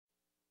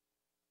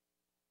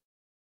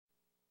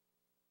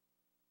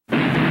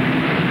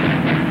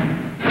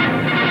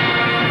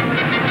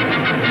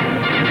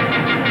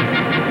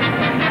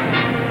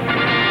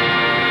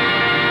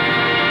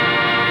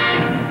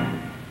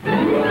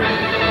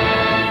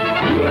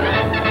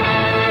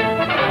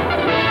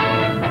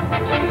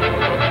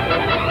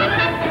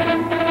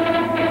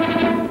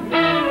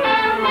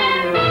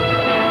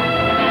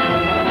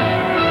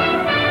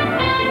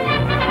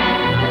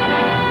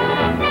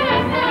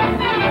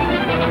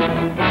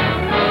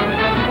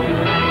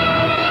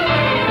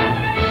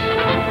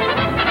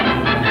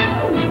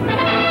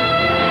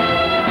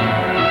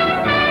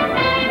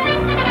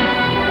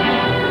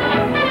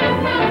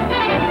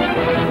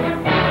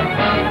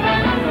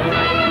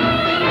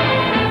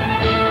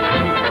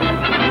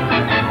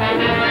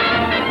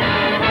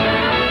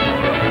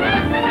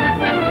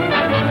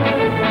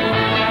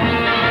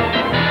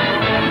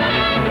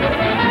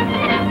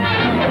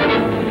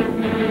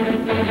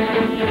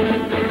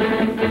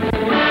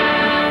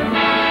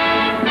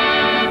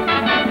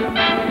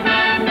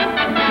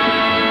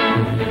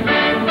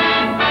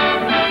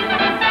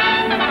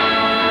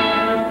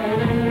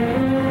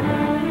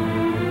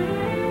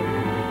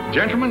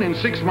Gentlemen, in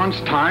 6 months'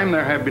 time,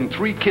 there have been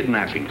 3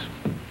 kidnappings.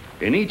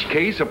 In each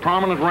case, a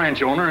prominent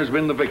ranch owner has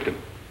been the victim.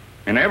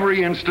 In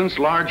every instance,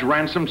 large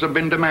ransoms have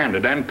been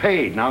demanded and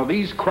paid. Now,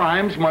 these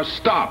crimes must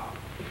stop.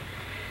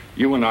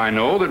 You and I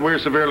know that we're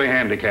severely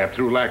handicapped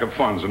through lack of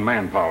funds and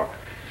manpower.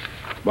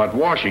 But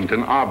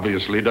Washington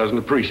obviously doesn't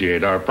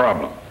appreciate our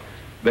problem.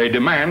 They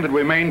demand that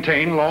we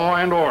maintain law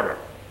and order.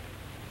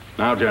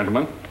 Now,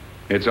 gentlemen,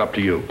 it's up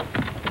to you.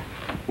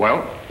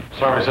 Well?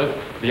 Sorry, sir.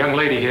 The young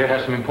lady here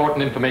has some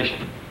important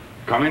information.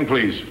 Come in,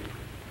 please.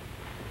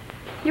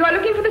 You are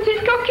looking for the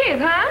Cisco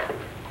Kid, huh?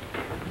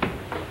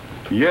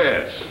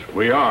 Yes,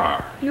 we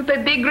are. You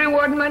pay big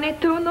reward money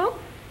too, no?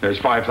 There's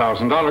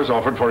 $5,000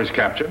 offered for his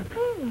capture.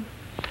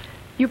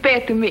 You pay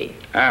it to me.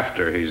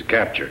 After he's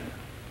captured.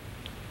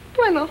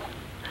 Bueno.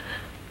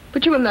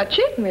 But you will not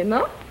cheat me,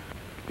 no?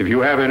 If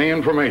you have any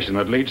information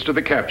that leads to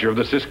the capture of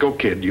the Cisco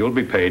Kid, you'll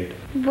be paid.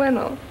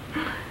 Bueno.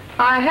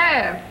 I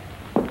have.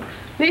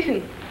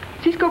 Listen,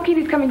 Cisco Kid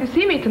is coming to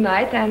see me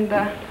tonight, and,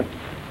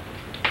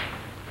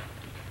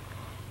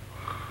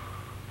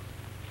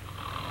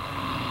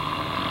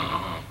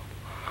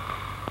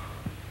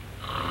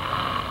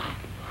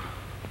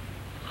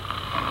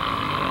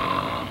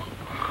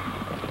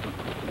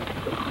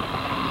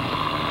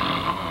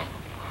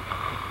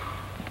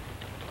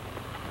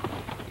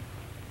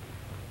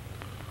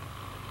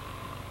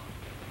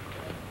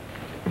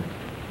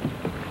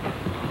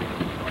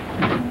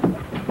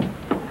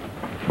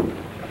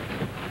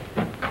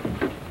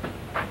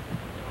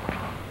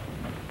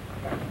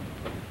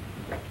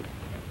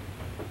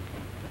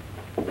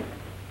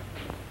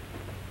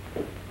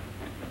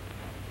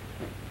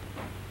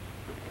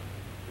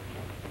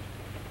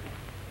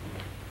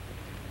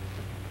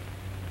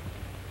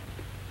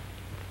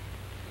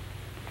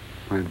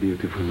 My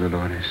beautiful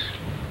Dolores,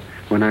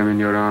 when I'm in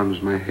your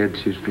arms, my head,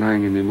 she's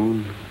flying in the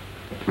moon.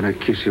 When I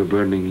kiss your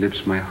burning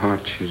lips, my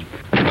heart, she's...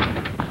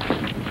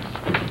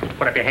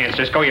 Put up your hands,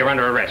 Cisco. You're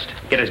under arrest.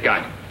 Get his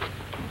gun.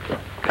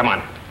 Come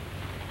on.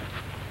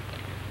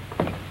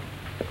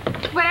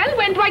 well,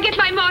 when do I get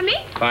my money?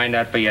 Find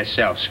out for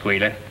yourself,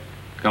 squealer.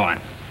 Go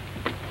on.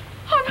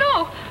 Oh,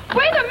 no.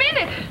 Wait a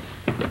minute.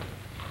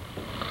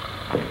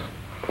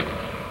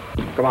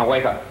 Come on,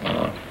 wake up.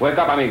 Wake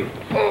up, amigo.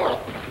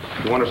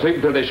 You want to sleep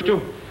until they shoot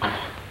you?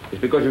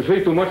 It's because you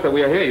sleep too much that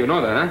we are here, you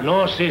know that, huh?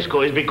 No, Cisco,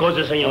 it's because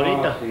the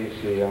señorita. Oh,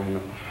 sí, I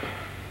know.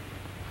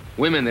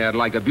 Women, they are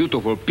like a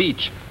beautiful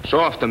peach,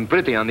 soft and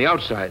pretty on the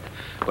outside,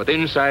 but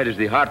inside is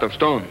the heart of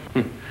stone.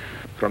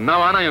 From now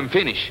on, I am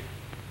finished.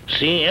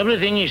 See,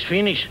 everything is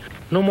finished.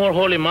 No more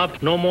hold him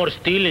up, no more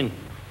stealing.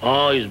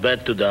 Oh, it's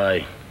bad to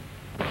die.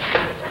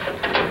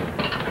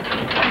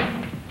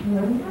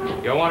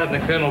 You're wanted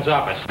in the colonel's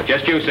office.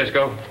 Just you,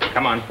 Cisco.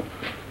 Come on.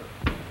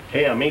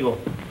 Hey, amigo.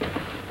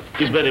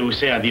 It's better we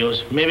say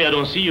adios. Maybe I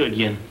don't see you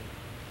again.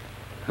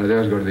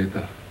 Adios,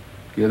 gordito.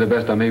 You're the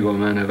best amigo a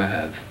man ever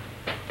had.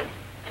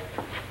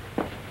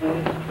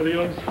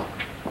 Adios.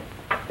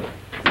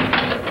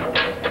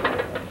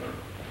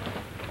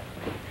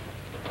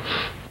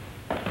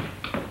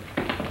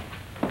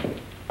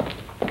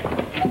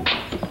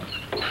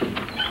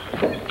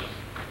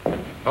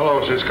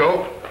 Hello,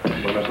 Cisco.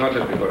 Buenas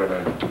noches, mi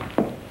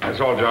coronel. That's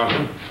all,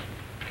 Johnson.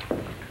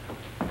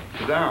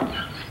 Sit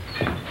down.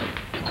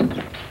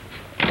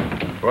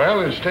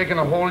 Well, it's taken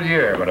a whole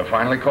year, but I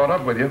finally caught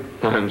up with you.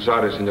 I'm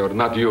sorry, senor.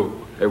 Not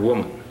you. A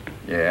woman.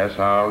 Yes,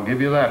 I'll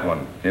give you that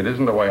one. It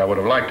isn't the way I would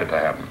have liked it to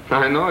happen.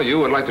 I know. You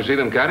would like to see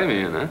them carry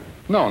me in, huh?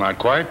 No, not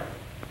quite.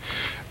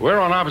 We're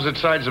on opposite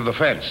sides of the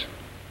fence.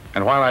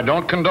 And while I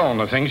don't condone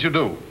the things you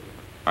do,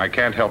 I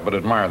can't help but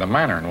admire the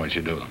manner in which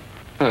you do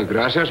them.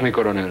 Gracias, mi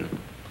coronel.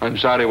 I'm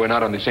sorry we're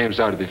not on the same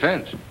side of the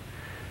fence.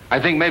 I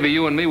think maybe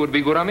you and me would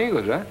be good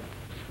amigos, huh?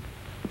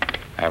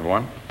 Have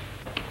one?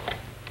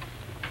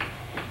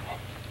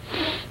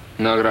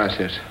 No,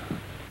 gracias.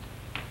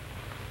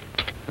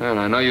 Well,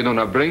 I know you do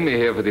not bring me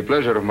here for the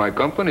pleasure of my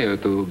company or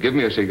to give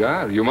me a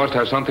cigar. You must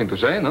have something to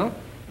say, no?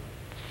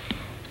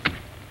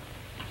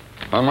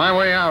 On my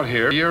way out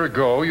here, a year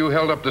ago, you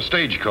held up the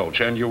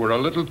stagecoach, and you were a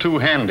little too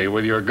handy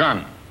with your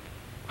gun.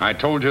 I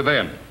told you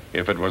then,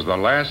 if it was the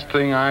last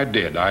thing I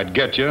did, I'd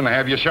get you and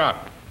have you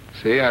shot.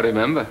 See, I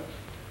remember.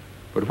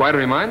 But why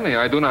remind me?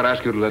 I do not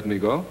ask you to let me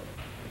go.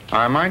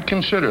 I might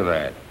consider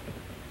that,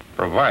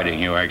 providing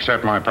you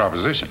accept my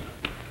proposition.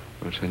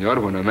 Well, senor,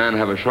 when a man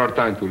have a short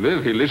time to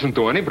live, he listen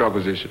to any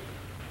proposition.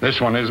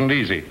 This one isn't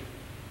easy.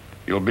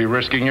 You'll be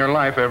risking your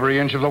life every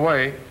inch of the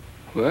way.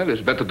 Well,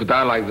 it's better to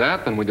die like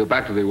that than with your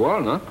back to the wall,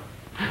 no?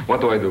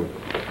 What do I do?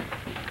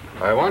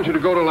 I want you to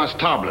go to Las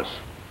Tablas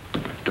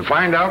to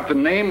find out the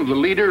name of the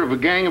leader of a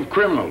gang of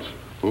criminals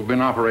who've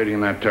been operating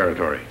in that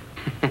territory.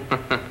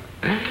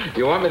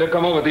 You want me to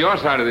come over to your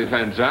side of the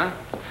fence, huh?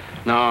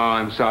 No,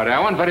 I'm sorry. I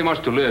want very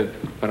much to live,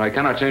 but I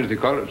cannot change the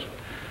colors.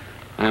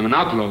 I am an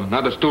outlaw,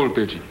 not a stool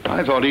pigeon.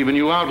 I thought even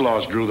you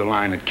outlaws drew the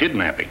line at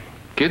kidnapping.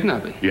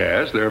 Kidnapping?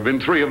 Yes, there have been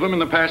 3 of them in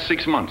the past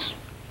 6 months.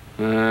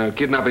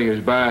 Kidnapping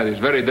is bad. It's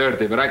very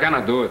dirty, but I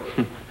cannot do it.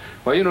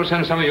 Well, you know,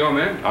 send some of your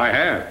men. I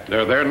have.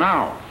 They're there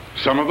now.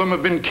 Some of them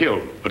have been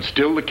killed, but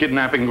still the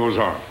kidnapping goes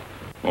on.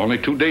 Only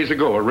 2 days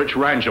ago, a rich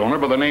ranch owner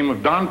by the name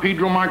of Don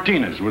Pedro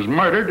Martinez was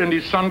murdered and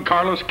his son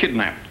Carlos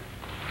kidnapped.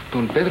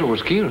 Don Pedro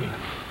was killed?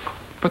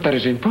 But that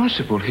is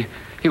impossible.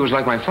 He was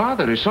like my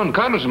father. His son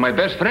Carlos is my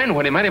best friend.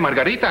 When he married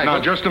Margarita,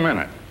 Now, just a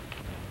minute.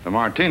 The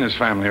Martinez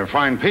family are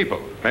fine people.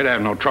 They'd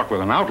have no truck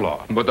with an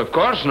outlaw. But of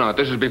course not.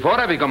 This is before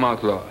I become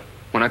outlaw.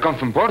 When I come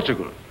from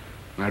Portugal.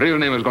 My real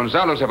name is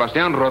Gonzalo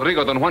Sebastián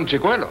Rodrigo Don Juan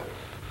Chicuelo.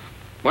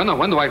 When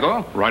do I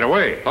go? Right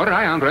away. All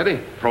right, I'm ready.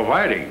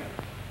 Providing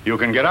you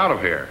can get out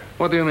of here.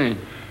 What do you mean?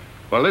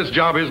 Well, this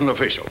job isn't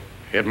official.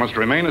 It must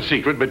remain a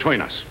secret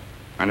between us.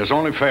 And it's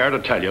only fair to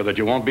tell you that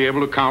you won't be able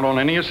to count on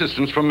any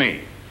assistance from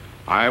me.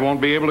 I won't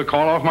be able to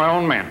call off my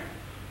own men.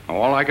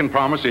 All I can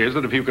promise is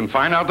that if you can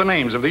find out the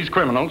names of these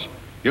criminals,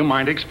 you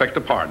might expect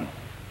a pardon.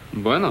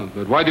 Bueno,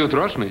 but why do you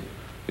trust me?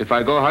 If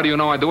I go, how do you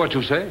know I do what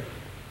you say?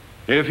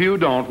 If you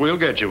don't, we'll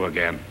get you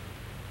again.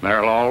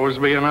 There'll always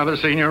be another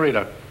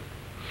señorita.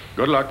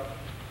 Good luck.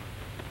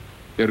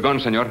 You're gone,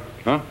 senor.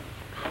 Huh?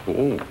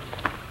 Oh.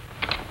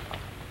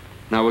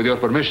 Now, with your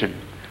permission,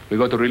 we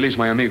go to release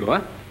my amigo,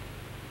 huh?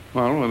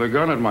 Well, with a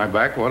gun at my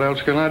back, what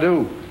else can I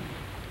do?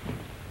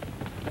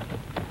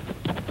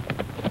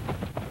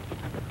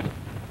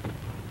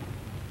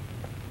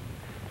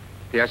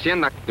 The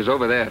hacienda is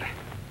over there.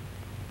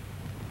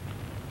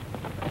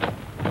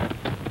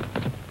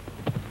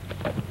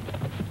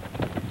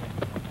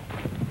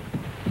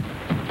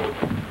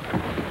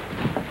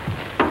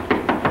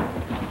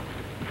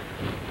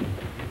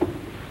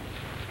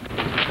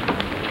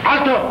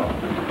 ¡Alto!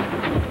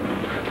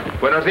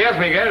 Buenos días,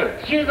 Miguel.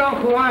 Sí, Don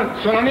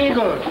Juan, son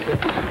amigos.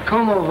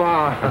 ¿Cómo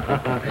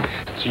va?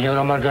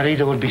 Señora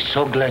Margarita will be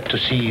so glad to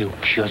see you.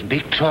 She has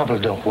big trouble,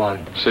 Don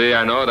Juan. See,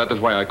 I know. That is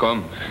why I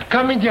come.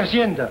 Come in the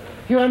hacienda.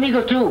 Your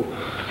amigo, too.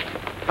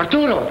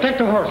 Arturo, take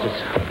the horses.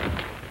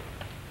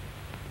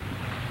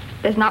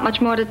 There's not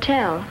much more to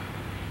tell.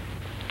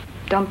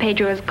 Don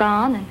Pedro is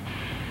gone, and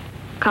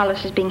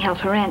Carlos is being held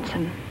for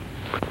ransom.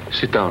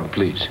 Sit down,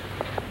 please.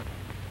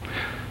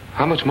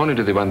 How much money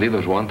do the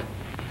bandidos want?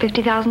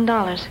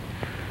 $50,000.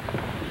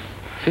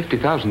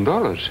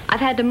 $50,000? I've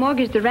had to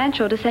mortgage the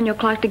rancho to Senor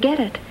Clark to get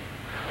it.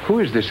 Who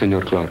is this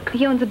Senor Clark?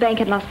 He owns a bank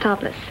in Los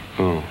Tablas.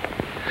 Oh.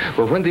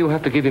 Well, when do you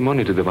have to give him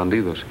money to the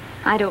bandidos?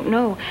 I don't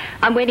know.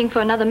 I'm waiting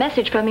for another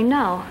message from him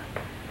now.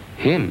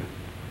 Him?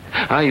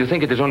 Ah, you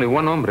think it is only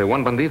one hombre,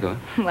 one bandido?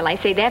 Well, I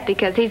say that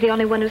because he's the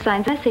only one who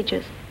signs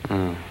messages.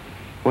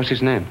 What's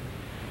his name?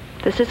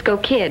 The Cisco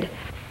Kid.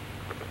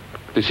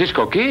 The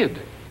Cisco Kid?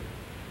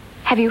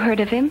 Have you heard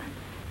of him?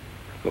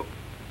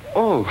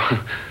 Oh,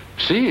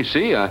 see.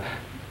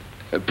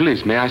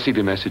 Please, may I see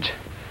the message?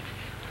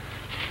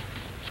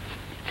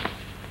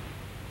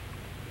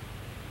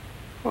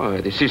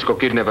 Oh, the Cisco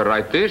Kid never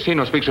write this. He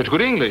no speak such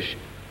good English.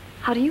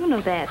 How do you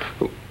know that?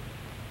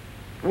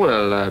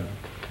 Well,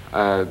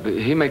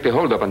 he make the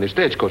hold up on the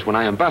stagecoach when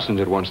I am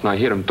passenger once, and I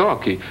hear him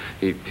talk.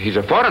 He's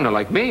a foreigner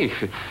like me.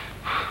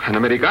 An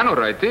Americano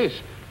write this.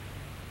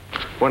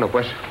 Bueno,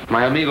 pues,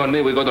 my amigo and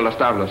me, we go to Las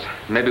Tablas.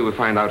 Maybe we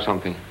find out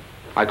something.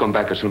 I come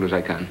back as soon as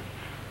I can.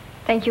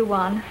 Thank you,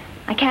 Juan.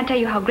 I can't tell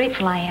you how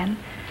grateful I am.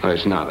 No,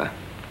 es nada.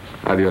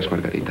 Adiós,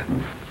 Margarita.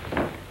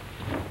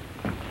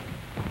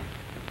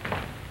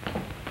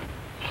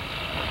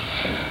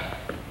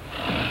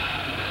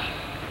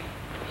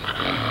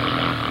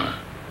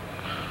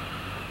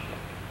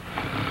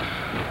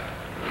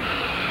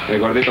 Hey,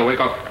 gordito, wake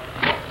up.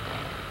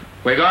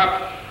 Wake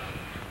up.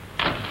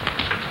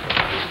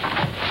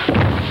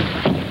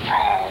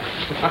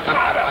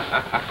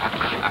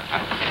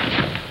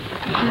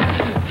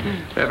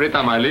 Every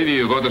time I leave you,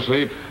 you go to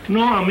sleep.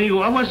 No, amigo,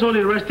 I was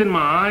only resting my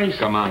eyes.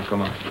 Come on.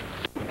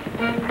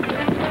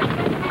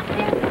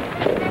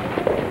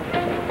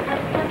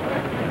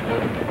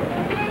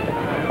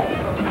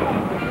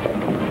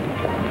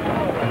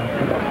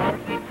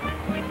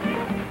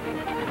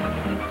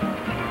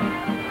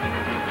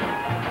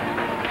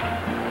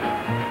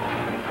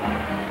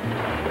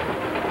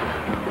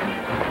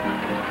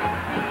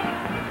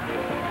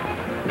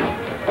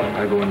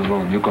 I go in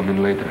alone. You come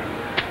in later.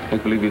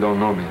 Make believe you don't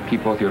know me.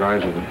 Keep both your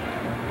eyes open.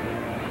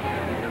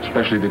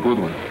 Especially the good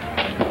one.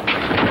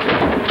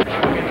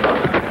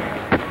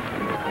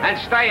 And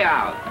stay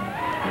out.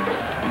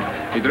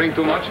 You drink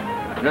too much?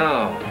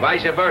 No,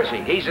 vice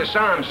versa. He's a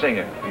psalm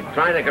singer. He's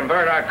trying to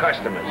convert our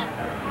customers.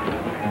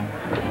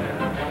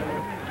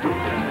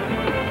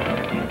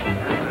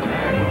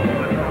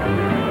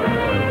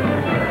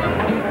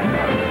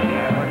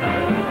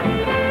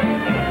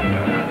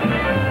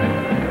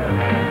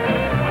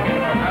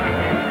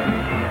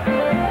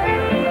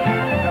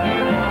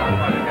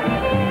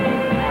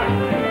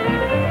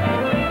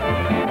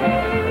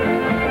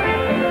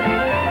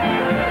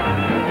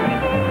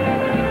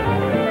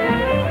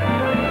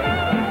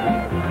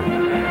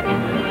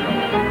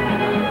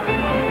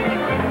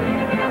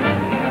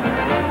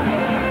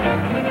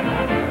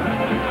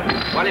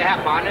 What do you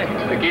have, partner?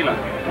 Tequila.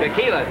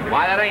 Tequila?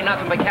 Why, that ain't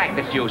nothing but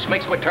cactus juice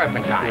mixed with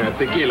turpentine. Yeah,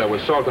 tequila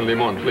with salt and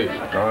limon, please.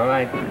 All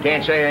right.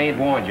 Can't say I ain't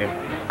warned you.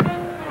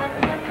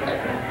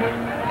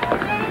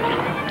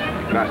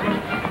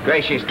 Gracias.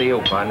 Gracious to you,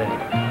 partner.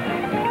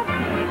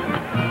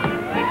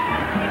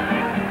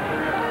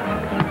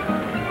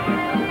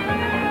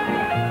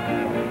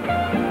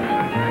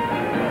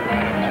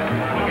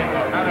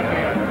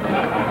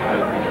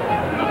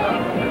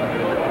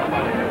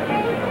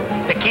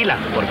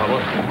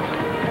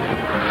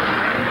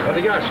 What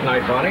do you got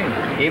tonight, Barney?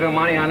 Even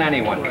money on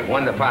anyone.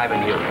 1 to 5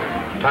 and you.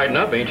 Tighten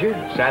up, ain't you?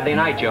 Saturday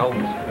night, Joe.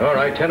 All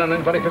right, 10 and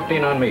then 20,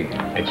 15 on me.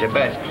 It's your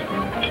bet.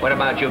 What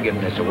about you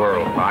giving this a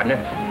whirl, partner?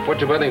 What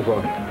you betting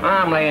for?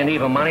 I'm laying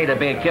even money to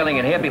be a killing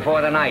in here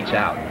before the night's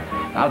out.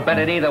 I'll bet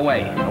it either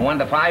way. From 1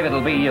 to 5,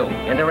 it'll be you.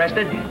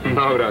 Interested?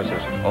 No,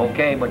 gracias.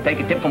 Okay, but take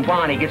a tip from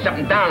Barney. Get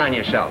something down on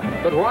yourself.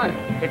 But why?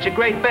 It's a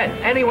great bet.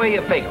 Any way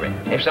you figure it.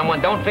 If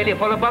someone don't fill you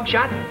full of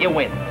buckshot, you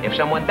win. If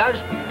someone does,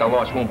 the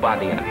loss won't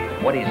bother you.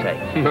 What do you say?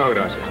 No,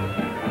 gracias.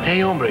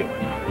 Hey, hombre.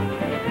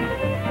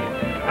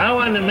 I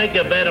want to make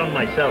a bet on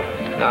myself.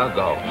 I'll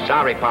go.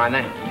 Sorry,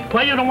 partner.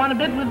 Why you don't want to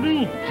bet with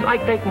me? It's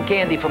like taking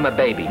candy from a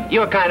baby.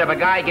 You're kind of a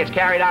guy who gets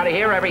carried out of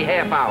here every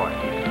half hour.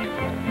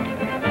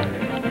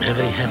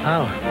 Every half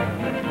hour.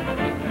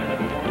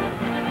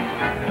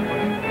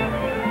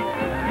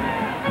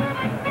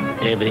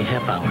 Every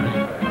half hour.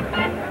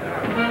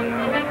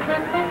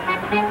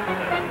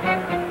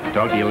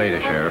 Talk to you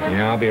later, Sheriff.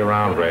 Yeah, I'll be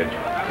around, Reg.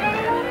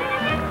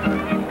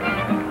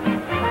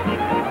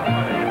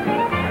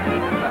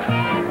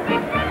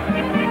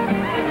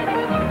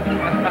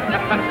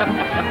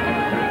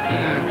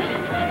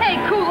 Hey,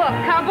 cool up,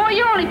 cowboy.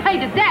 You're only paid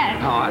to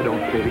dance. Oh, I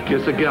don't pay to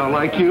kiss a gal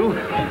like you.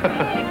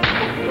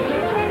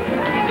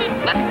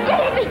 Let go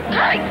of me,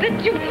 Christ,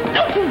 that you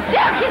don't you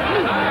dare kiss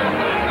me.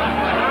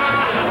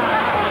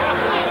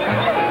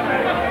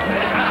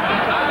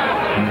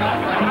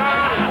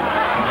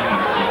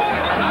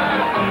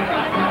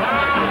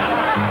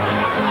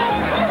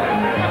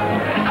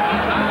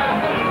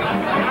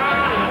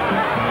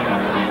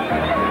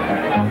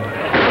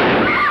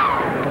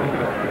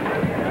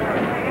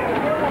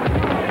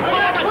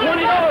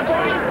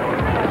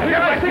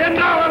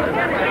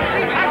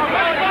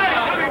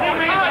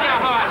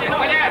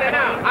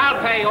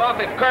 I'll pay off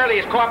if Curly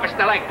is corpus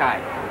delicti.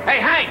 Hey,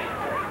 Hank,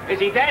 is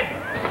he dead?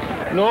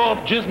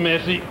 No, just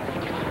messy.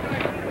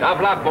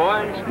 Tough luck,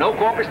 boys. No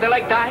corpus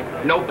delicti,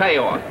 no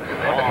payoff.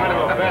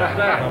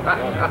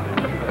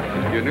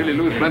 You nearly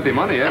lose plenty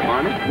money, eh,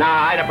 Barney?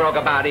 Nah, I'd have broke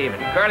about even.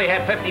 Curly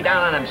had 50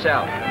 down on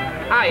himself.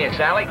 Hiya,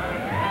 Sally.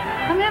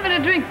 I'm having a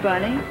drink,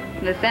 Barney.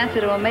 The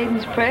answer to a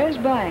maiden's prayers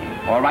buying.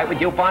 All right with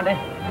you, Ponte?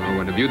 Oh,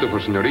 when a beautiful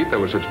senorita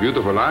with such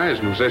beautiful eyes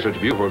and who says such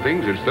beautiful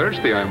things is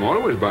thirsty, I'm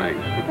always buying.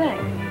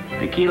 Thanks.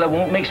 Tequila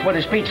won't mix with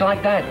a speech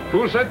like that.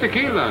 Who said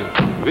tequila?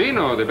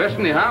 Vino, the best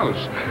in the house.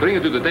 Bring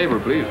it to the table,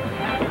 please.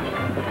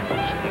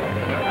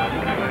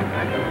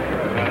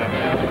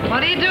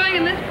 What are you doing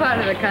in this part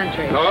of the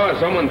country? Oh,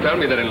 someone tell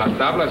me that in Las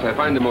Tablas I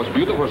find the most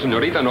beautiful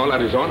senorita in all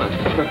Arizona.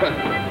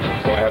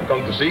 So I have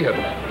come to see her.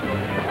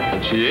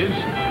 And she is?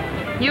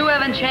 You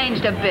haven't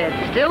changed a bit.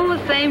 Still the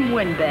same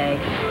windbag.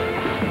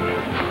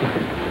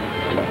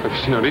 If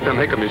senorita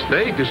make a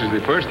mistake, this is the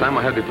first time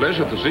I had the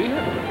pleasure to see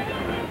her.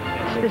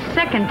 It's the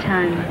second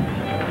time,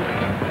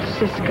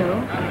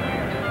 Cisco.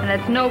 And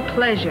it's no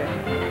pleasure.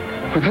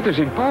 But that is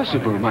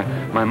impossible.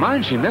 My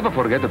mind, she never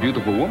forget a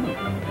beautiful woman.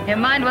 Your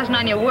mind wasn't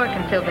on your work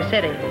in Silver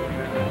City.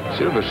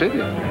 Silver City?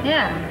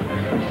 Yeah.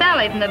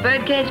 Sally from the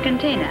Birdcage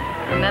Cantina.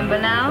 Remember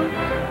now?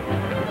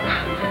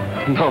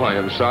 No, I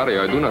am sorry.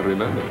 I do not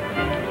remember.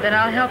 Then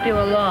I'll help you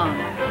along.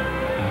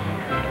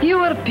 You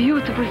are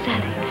beautiful,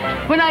 Sally.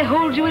 When I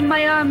hold you in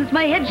my arms,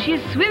 my head she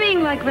is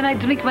swimming like when I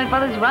drink my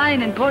father's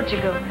wine in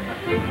Portugal.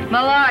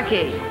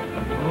 Malarkey.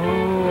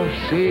 Oh,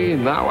 see,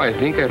 now I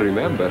think I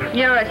remember.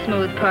 You're a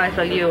smooth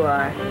parcel, you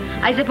are.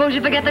 I suppose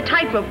you forget the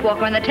tightrope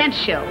walker in the tent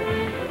show.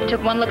 You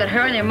took one look at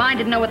her and your mind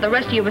didn't know what the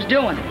rest of you was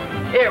doing.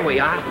 Here we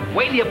are.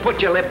 Wait till you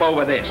put your lip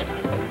over this.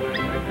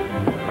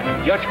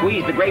 Just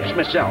squeeze the grapes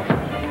myself.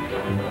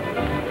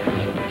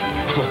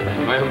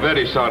 I am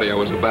very sorry I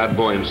was a bad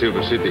boy in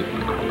Silver City.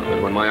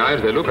 But when my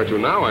eyes, they look at you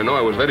now, I know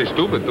I was very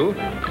stupid, too.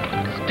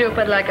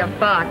 Stupid like a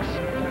fox.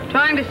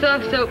 Trying to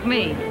soft soap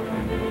me.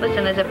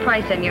 Listen, there's a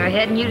price on your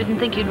head, and you didn't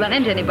think you'd run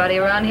into anybody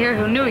around here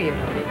who knew you.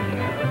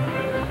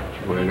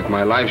 Well, if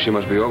my life, she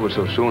must be over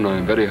so soon, I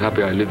am very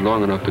happy I lived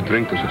long enough to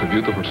drink to such a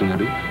beautiful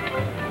senorita.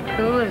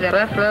 Cool as a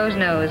buffalo's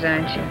nose,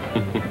 aren't you?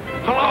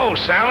 Hello,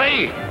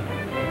 Sally.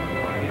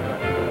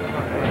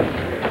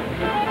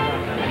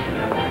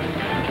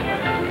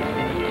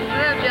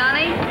 Hello,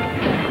 Johnny.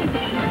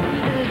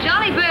 This is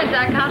Johnny Burns,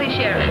 our county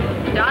sheriff.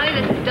 Johnny,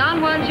 this is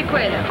Don Juan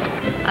Chiquelo,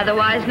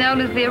 otherwise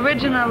known as the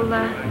original,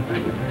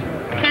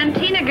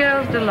 Cantina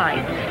Girl's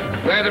Delight.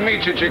 Glad to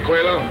meet you,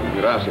 Chiquelo.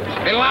 Gracias.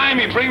 Hey,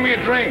 Limey, bring me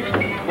a drink.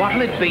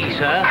 What'll it be,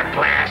 sir? A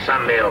glass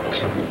of milk.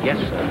 Yes,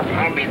 sir.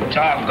 I'll be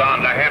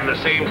doggone to have the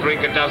same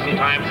drink a dozen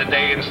times a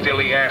day, and still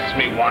he asks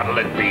me what'll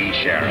it be,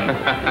 Sheriff.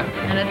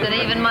 And it's an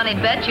even money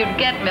bet you'd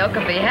get milk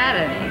if he had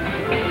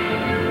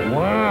any.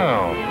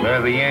 Wow,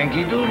 they're the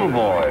Yankee Doodle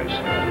Boys.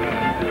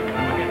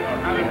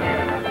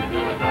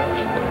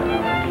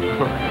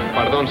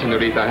 Pardon,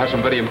 senorita. I have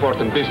some very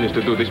important business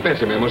to do.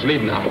 Dispensame. I must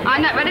leave now.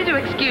 I'm not ready to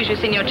excuse you,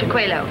 Senor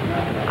Chiquelo.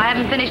 I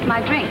haven't finished my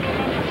drink.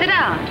 Sit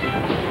down.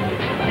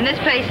 In this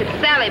place, it's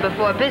Sally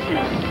before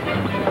business.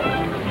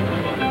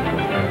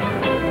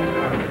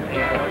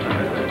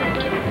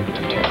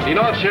 You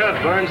know if Sheriff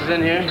Burns is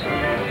in here?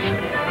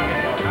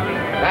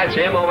 That's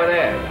him over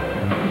there.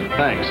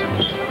 Thanks.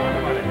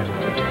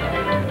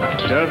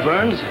 Sheriff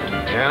Burns?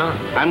 Yeah?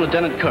 I'm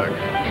Lieutenant Kirk.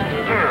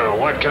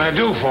 What can I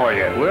do for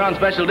you? We're on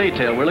special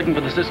detail. We're looking for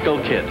the Cisco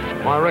Kid.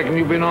 Well, I reckon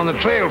you've been on the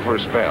trail for a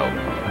spell.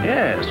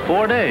 Yes,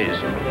 4 days.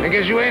 I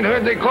guess you ain't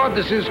heard they caught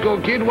the Cisco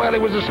Kid while he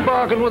was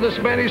a-sparking with a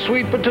Spanish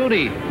sweet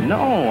patootie.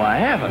 No, I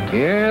haven't.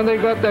 Yeah, they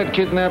got that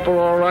kidnapper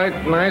all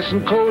right, nice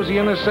and cozy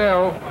in a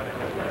cell.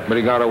 But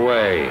he got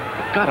away.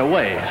 Got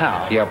away?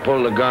 How? Yeah,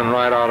 pulled the gun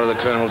right out of the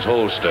colonel's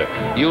holster.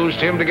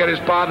 Used him to get his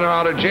partner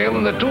out of jail,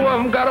 and the two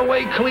of them got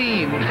away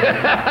clean.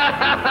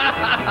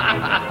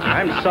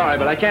 I'm sorry,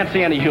 but I can't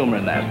see any humor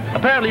in that.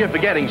 Apparently you're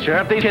forgetting,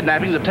 Sheriff, these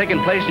kidnappings have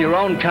taken place in your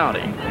own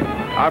county.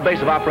 Our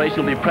base of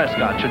operation will be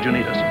Prescott, should you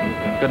need us.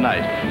 Good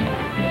night.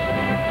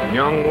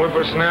 Young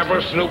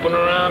whippersnapper snooping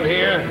around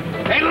here.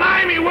 Hey,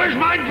 Limey, where's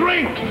my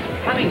drink?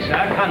 Coming,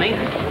 sir, coming.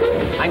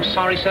 I'm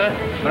sorry, sir,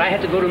 but I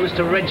had to go to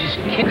Mr. Reggie's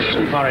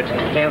kitchen for it.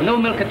 They have no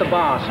milk at the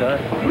bar, sir.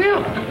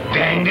 Milk?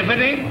 Danged if it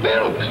ain't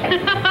milk.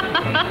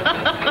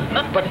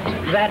 But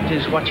that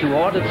is what you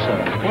ordered,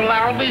 sir. Well,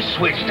 I'll be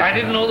switched. I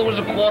didn't know there was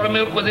a quart of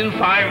milk within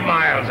 5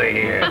 miles of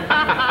here.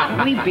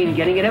 We've been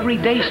getting it every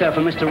day, sir,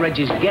 for Mr.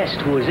 Reggie's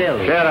guest who is ill.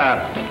 Shut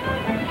up.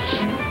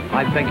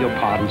 I beg your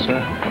pardon,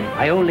 sir.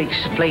 I only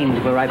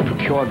explained where I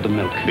procured the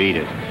milk. Beat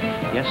it.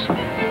 Yes, sir.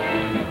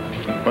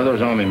 What are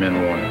those army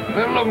men wanting?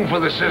 They're looking for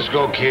the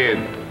Cisco Kid.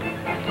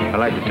 I'd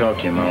like to talk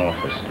to you in my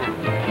office.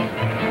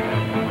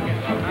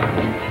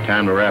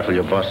 Time to raffle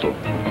your bustle.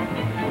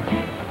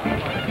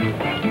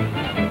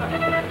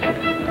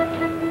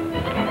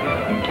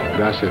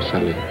 Gracias,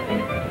 Sally.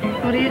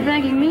 What are you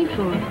thanking me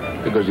for?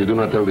 Because you do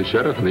not tell the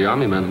sheriff and the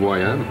army man who I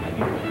am.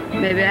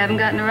 Maybe I haven't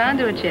gotten around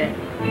to it yet.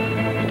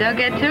 Don't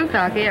get too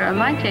cocky or I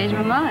might change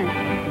my mind.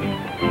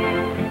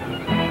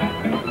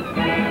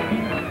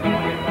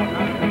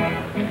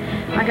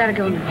 I gotta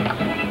go now.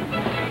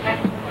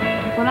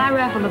 When I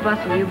raffle the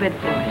bustle, you bid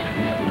for it.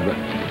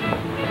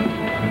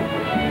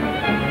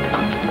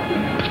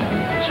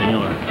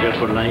 Senor, care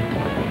for light?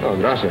 Oh,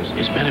 gracias.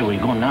 It's better we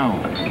go now.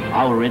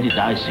 I already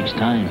died 6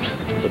 times.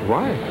 But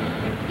why?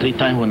 3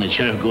 times when the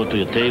sheriff go to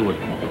your table,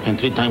 and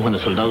 3 times when the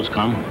soldados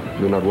come.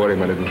 Do not worry,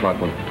 my little fat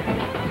one.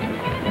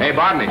 Hey,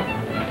 Barney.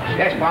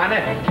 Yes,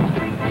 partner?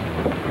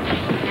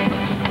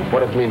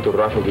 What does it mean to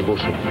raffle the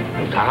bustle?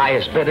 The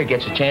highest bidder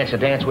gets a chance to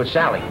dance with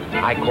Sally.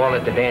 I call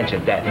it the dance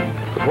of death.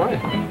 But why?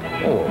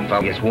 Oh, a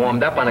fella gets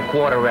warmed up on a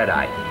quart of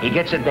red-eye. He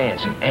gets a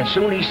dancing, and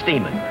soon he's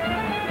steaming.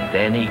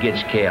 Then he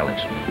gets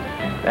careless.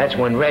 That's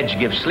when Reg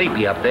gives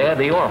Sleepy up there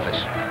the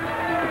office.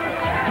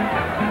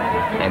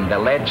 And the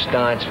lead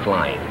starts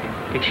flying.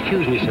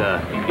 Excuse me,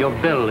 sir. Your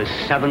bill is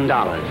 $7.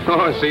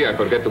 Oh, see, I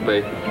forget to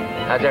pay.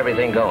 How's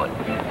everything going?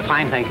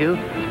 Fine, thank you.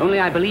 Only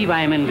I believe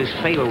I am in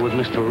disfavor with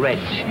Mr. Reg.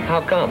 How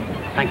come?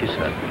 Thank you,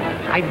 sir.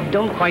 I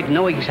don't quite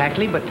know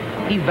exactly, but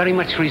he very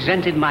much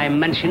resented my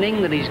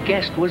mentioning that his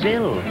guest was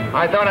ill.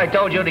 I thought I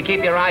told you to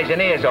keep your eyes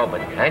and ears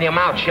open and your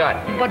mouth shut.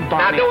 But,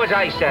 Barney... Now do as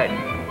I said,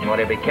 or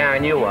they'll be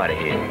carrying you out of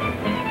here.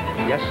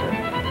 Yes, sir.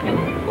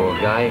 Poor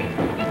guy.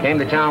 Came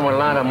to town with a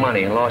lot of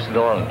money and lost it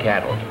all in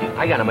cattle.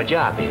 I got him a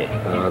job here.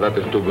 That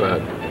is too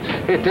bad.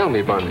 Hey, tell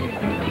me, Barney,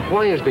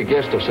 why is the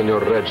guest of Senor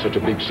Red such a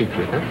big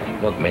secret, huh?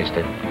 Look,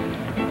 mister,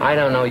 I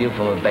don't know you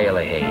from a bale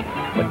of hay,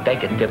 but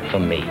take a tip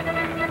from me.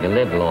 You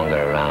live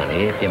longer around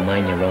here if you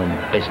mind your own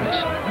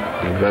business.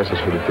 Gracias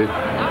for the tip.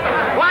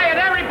 Quiet,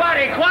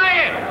 everybody,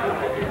 quiet!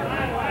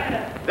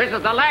 This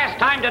is the last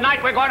time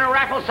tonight we're going to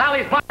raffle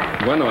Sally's butt.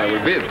 Bueno, I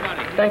will bid.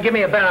 Then give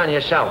me a bet on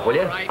yourself, will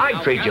you? I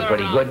treat you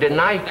pretty good, didn't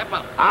I?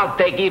 I'll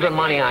take even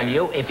money on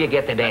you if you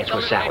get to dance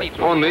with Sally.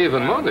 Only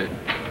even money?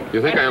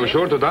 You think I am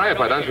sure to die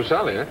if I dance with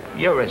Sally, eh?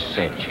 You're a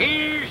cinch.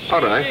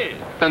 All right.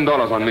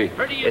 $10 on me.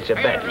 It's a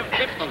bet.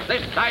 Pistols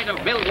this side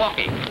of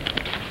Milwaukee.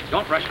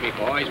 Don't rush me,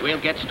 boys. We'll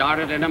get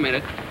started in a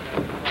minute.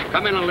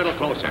 Come in a little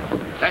closer.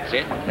 That's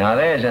it. Now,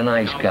 there's a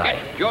nice guy.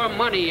 Get your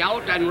money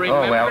out and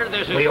remember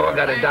this is... we all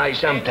gotta die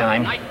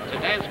sometime. ...night to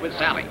dance with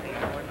Sally.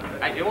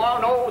 As you all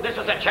know, this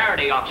is a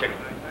charity auction.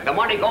 The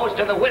money goes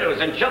to the widows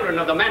and children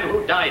of the men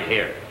who died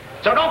here.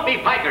 So don't be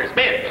pikers,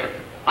 bid.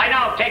 I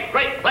now take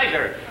great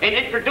pleasure in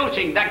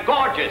introducing that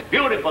gorgeous,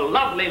 beautiful,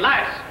 lovely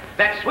lass,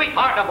 that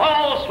sweetheart of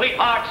all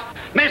sweethearts,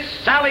 Miss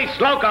Sally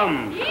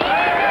Slocum. Look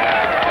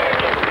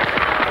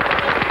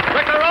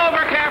her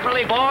over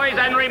carefully, boys,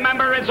 and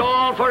remember it's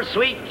all for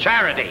sweet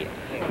charity.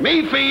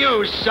 Me for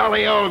you,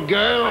 Sully, old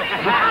girl.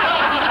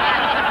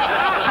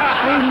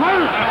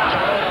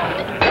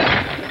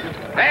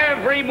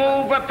 Every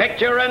move a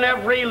picture and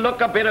every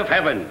look a bit of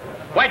heaven.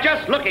 Why,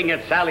 just looking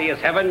at Sally is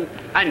heaven,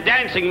 and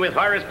dancing with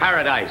her is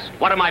paradise.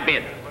 What am I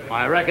bid?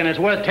 I reckon it's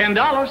worth $10.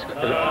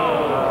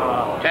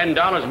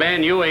 $10,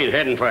 man, you ain't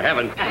heading for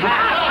heaven.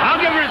 I'll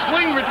give her a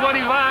swing for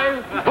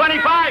 25.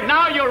 25,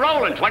 now you're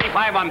rolling.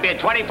 25 on bid.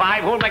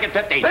 25, who'll make it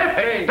 50?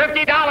 50.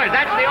 $50,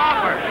 that's the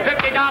offer.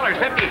 $50,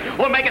 50.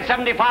 We'll make it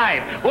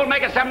 75. We'll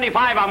make it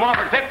 75. I'm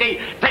offered 50.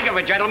 Think of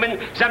it, gentlemen.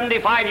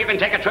 75, you can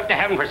take a trip to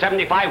heaven for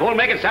 75. Who'll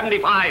make it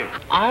 75?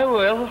 I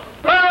will.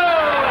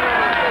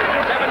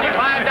 Oh!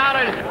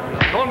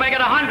 $75. We'll make it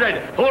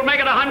 100? Who'll make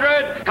it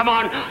 100? Come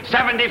on,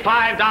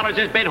 $75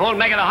 is bid. Who'll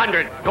make it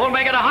 100? Who'll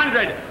make it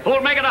 100?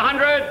 Who'll make it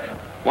 100?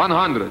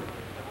 100.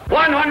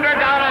 $100!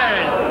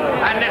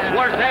 And it's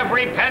worth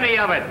every penny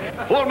of it.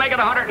 Who'll make it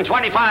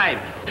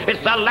 125? It's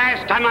the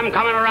last time I'm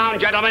coming around,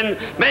 gentlemen.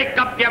 Make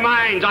up your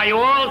minds. Are you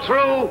all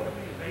through?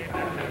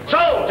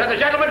 So, to the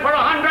gentleman for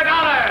 $100.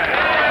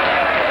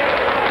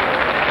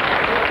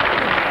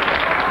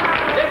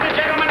 Give the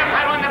gentleman a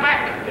pat on the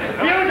back.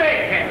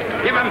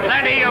 Music! Give him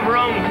plenty of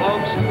room,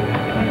 folks.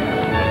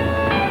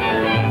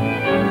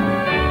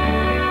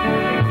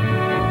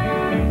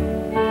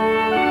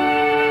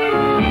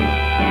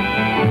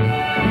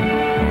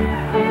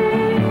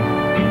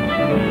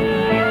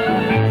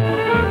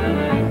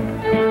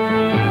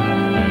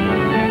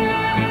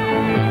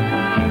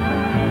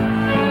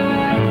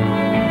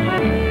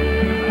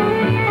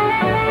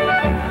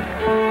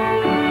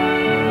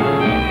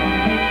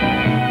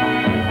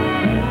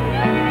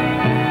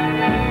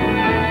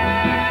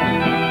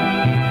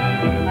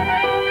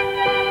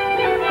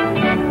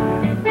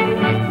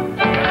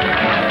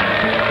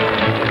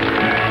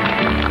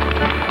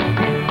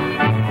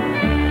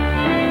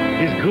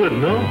 Good,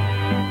 no?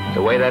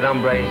 The way that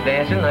hombre is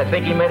dancing, I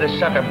think he made a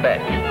sucker bet.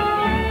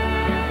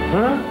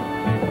 Huh?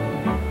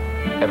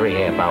 Every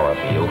half hour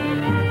for you.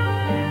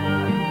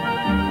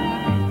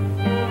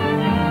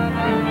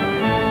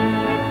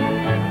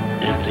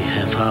 Every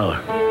half hour.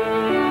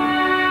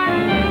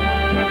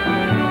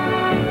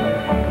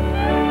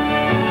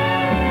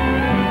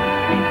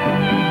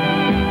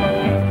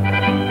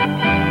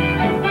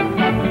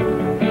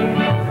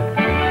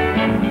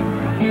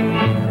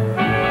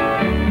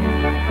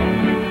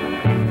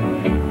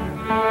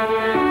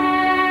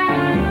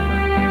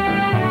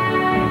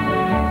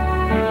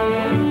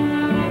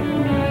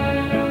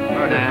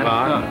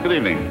 Good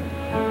evening.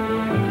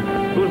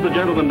 Who's the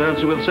gentleman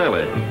dancing with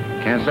Sally?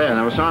 Can't say. I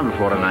never saw him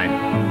before tonight.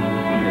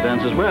 He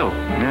dances well.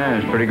 Yeah,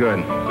 it's pretty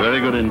good. Very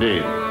good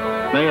indeed.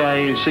 May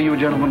I see you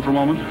gentlemen for a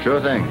moment?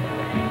 Sure thing.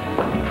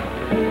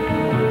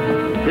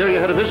 Here you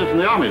had a visit from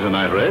the Army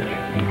tonight, Red.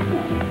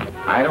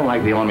 I don't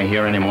like the Army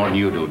here any more than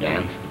you do,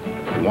 Dan.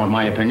 If you want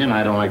my opinion,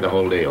 I don't like the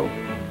whole deal.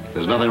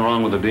 There's nothing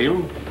wrong with the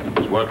deal.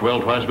 It's worked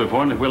well twice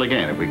before, and it will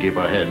again if we keep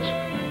our heads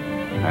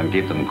and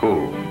keep them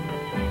cool.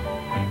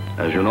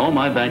 As you know,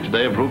 my bank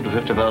today approved a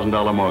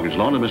 $50,000 mortgage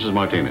loan to Mrs.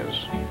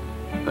 Martinez.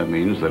 That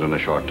means that in a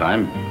short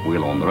time,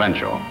 we'll own the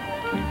rancho.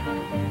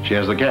 She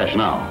has the cash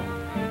now,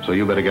 so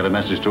you better get a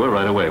message to her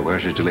right away where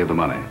she's to leave the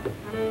money.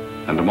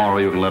 And tomorrow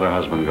you can let her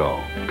husband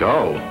go.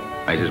 Go?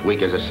 He's as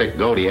weak as a sick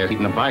goat. He hasn't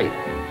eaten a bite.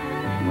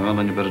 Well,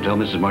 then you better tell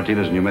Mrs.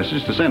 Martinez a new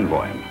message to send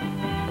for him.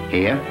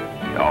 Here?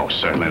 Oh,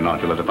 certainly not.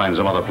 You'll have to find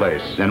some other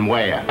place. Then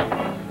where?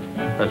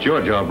 That's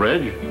your job,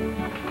 Reg.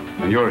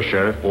 And yours,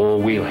 Sheriff. Oh,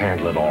 we'll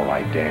handle it all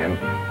right, Dan.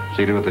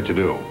 See to it that you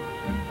do.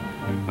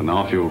 And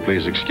now, if you will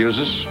please excuse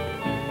us.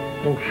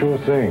 Oh, sure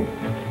thing.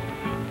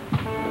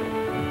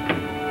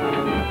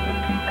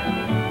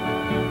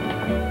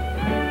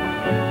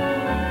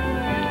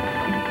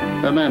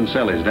 That man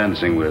Sally's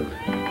dancing with,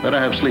 better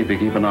have Sleepy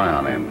keep an eye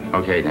on him.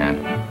 Okay,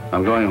 Dan.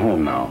 I'm going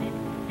home now.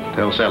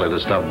 Tell Sally to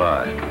stop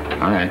by.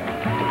 All right.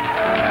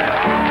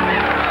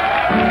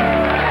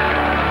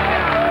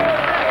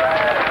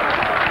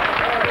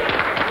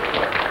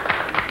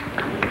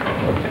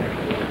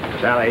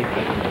 Sally,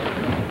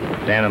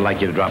 Dan would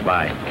like you to drop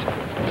by.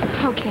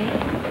 Okay.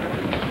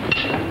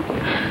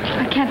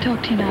 I can't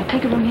talk to you now.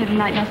 Take a room here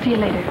tonight, and I'll see you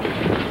later.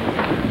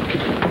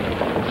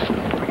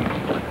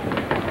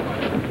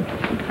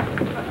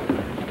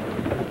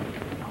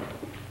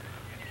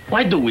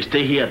 Why do we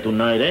stay here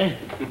tonight, eh?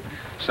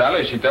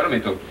 Sally, she told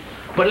me to.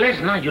 But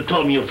last night you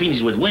told me you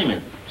finished with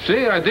women.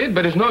 See, I did,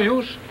 but it's no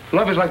use.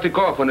 Love is like the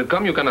cough. When it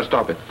comes, you cannot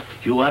stop it.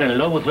 You are in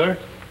love with her?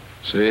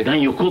 See? Then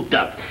you cooked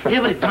up.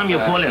 Every time you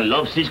fall in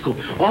love, Cisco,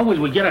 always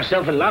we get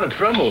ourselves in a lot of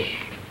trouble.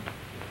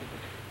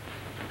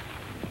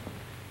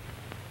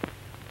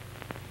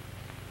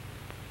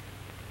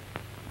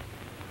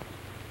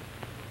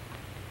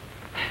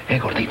 Hey,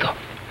 Gordito.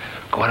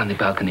 Go out on the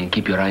balcony and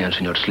keep your eye on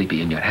Senor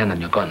Sleepy and your hand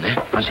on your gun, eh?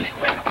 Ándale.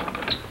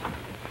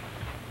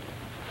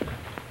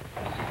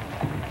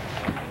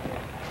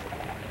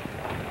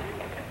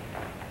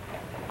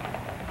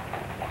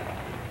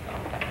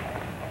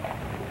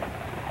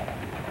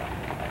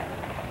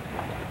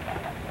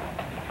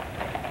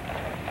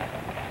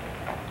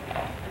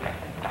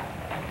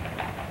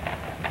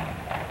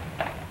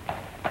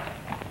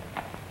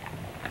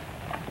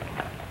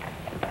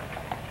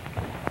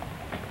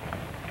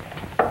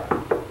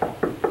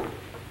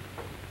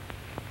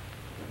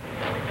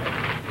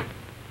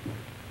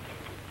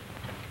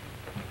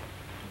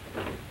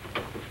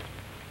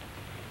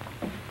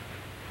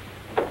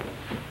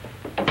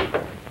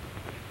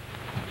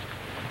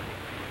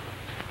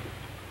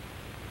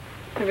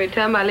 Every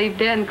time I leave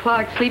Dan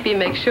Clark sleepy,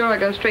 make sure I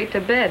go straight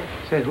to bed.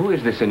 Say, who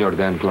is this Senor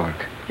Dan Clark?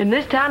 In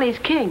this town, he's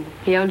king.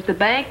 He owns the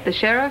bank, the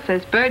sheriff,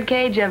 his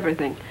birdcage,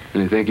 everything.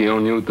 And you think he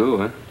owns you too,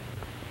 huh?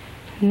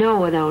 No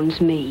one owns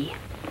me.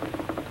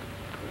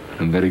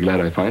 I'm very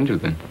glad I find you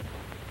then.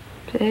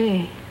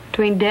 Say,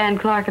 Between Dan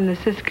Clark and the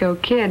Cisco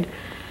Kid,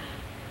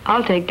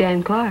 I'll take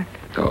Dan Clark.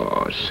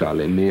 Oh,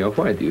 Sally mia,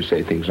 why do you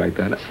say things like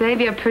that?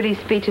 Save your pretty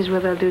speeches where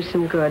they'll do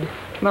some good.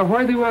 Now,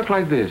 why do you act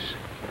like this?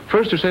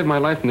 First you saved my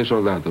life in the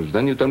soldados,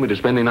 then you tell me to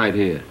spend the night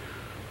here.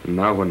 And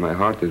now when my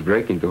heart is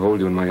breaking to hold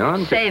you in my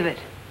arms... Save it.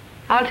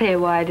 I'll tell you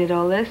why I did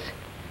all this.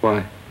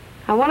 Why?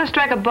 I want to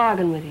strike a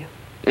bargain with you.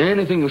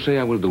 Anything you say,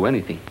 I will do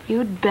anything.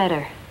 You'd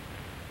better.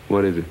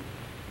 What is it?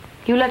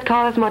 You let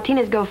Carlos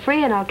Martinez go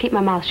free and I'll keep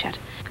my mouth shut.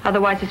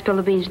 Otherwise, I spill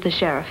the beans to the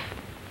sheriff.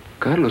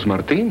 Carlos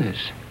Martinez?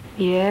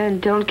 Yeah, and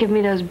don't give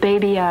me those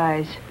baby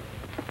eyes.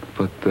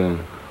 But,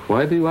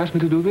 why do you ask me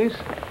to do this?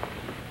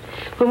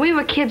 When we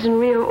were kids in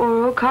Rio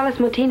Oro, Carlos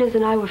Martinez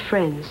and I were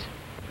friends.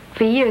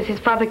 For years, his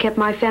father kept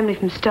my family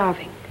from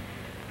starving.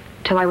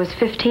 Till I was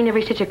 15,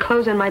 every stitch of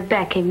clothes on my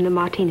back came from the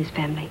Martinez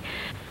family.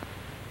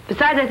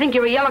 Besides, I think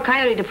you're a yellow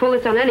coyote to pull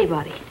this on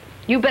anybody.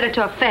 You better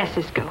talk fast,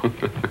 Cisco.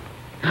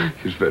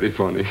 It's very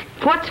funny.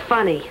 What's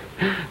funny?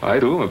 I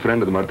do. I'm a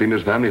friend of the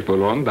Martinez family for a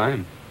long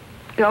time.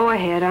 Go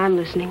ahead, I'm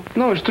listening.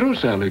 No, it's true,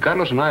 Sally.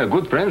 Carlos and I are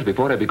good friends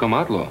before I become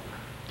outlaw.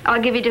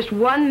 I'll give you just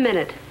 1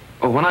 minute.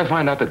 Oh, when I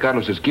find out that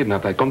Carlos is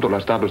kidnapped, I come to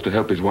Las Tablas to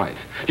help his wife.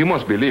 You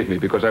must believe me,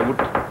 because I would...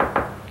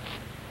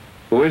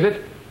 Who is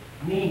it?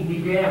 Me,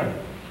 Miguel.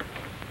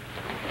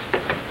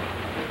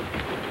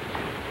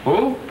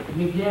 Who?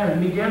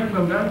 Miguel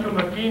from Rancho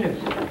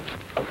Martinez.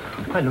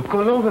 I look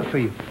all over for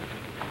you.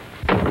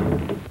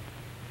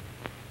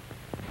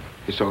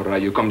 It's all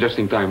right. You come just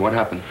in time. What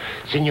happened?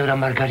 Senora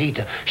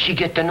Margarita, she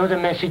get another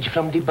message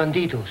from the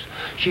bandidos.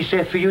 She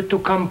said for you to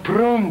come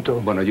pronto.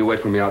 Bueno, you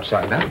wait for me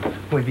outside, huh?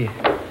 Muy bien.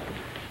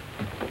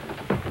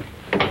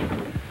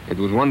 It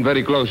was one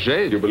very close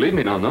shave. You believe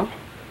me now, no?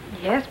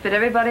 Yes, but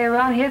everybody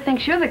around here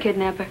thinks you're the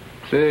kidnapper.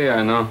 See,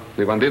 I know.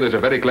 The bandido is a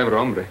very clever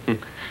hombre.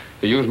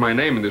 He used my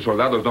name and the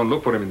soldados don't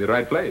look for him in the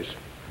right place.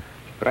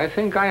 But I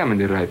think I am in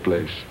the right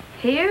place.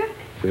 Here?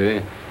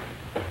 See.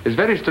 It's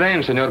very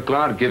strange Senor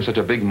Clark gives such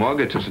a big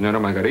mortgage to Senora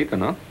Margarita,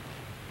 no?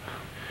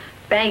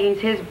 Banking's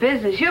his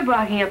business. You're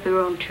barking up the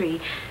wrong tree.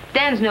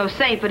 Dan's no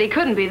saint, but he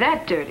couldn't be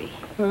that dirty.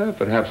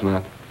 Perhaps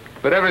not.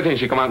 But everything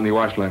should come out in the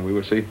wash line, we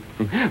will see.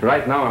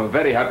 Right now, I'm a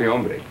very happy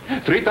hombre.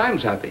 3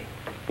 times happy.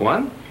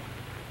 1,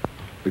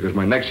 because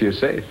my next year's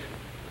safe.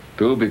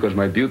 2, because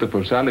my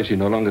beautiful Sally, she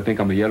no longer think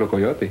I'm a yellow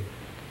coyote.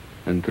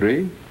 And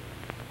 3,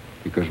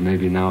 because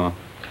maybe now...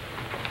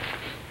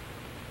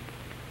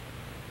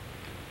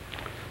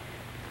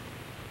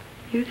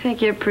 You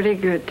think you're pretty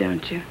good,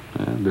 don't you?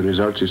 The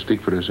results you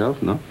speak for yourself,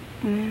 no?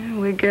 Yeah,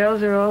 we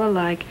girls are all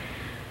alike.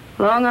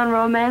 Long on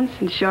romance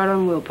and short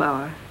on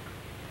willpower.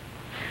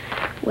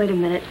 Wait a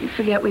minute. You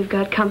forget we've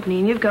got company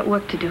and you've got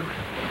work to do.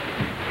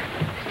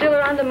 Still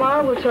around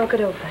tomorrow, we'll talk it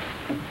over.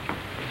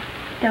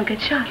 Don't get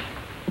shot.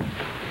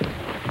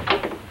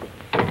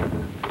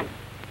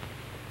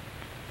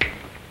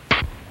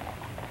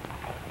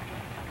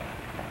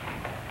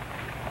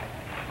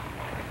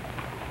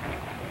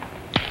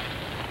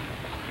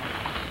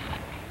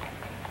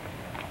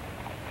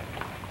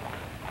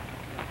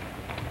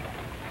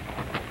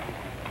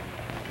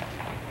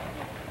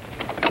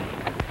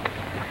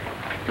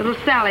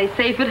 Little Sally's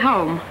safe at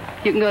home.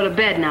 You can go to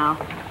bed now.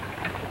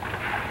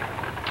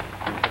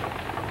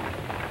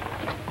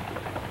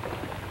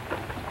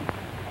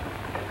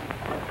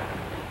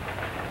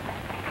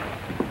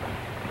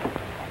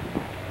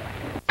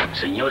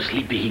 Senor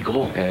Sleepy, he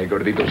go.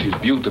 Gordito, she's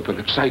beautiful,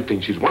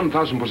 exciting. She's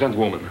 1,000%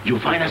 woman. You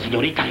find a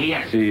señorita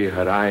here? See,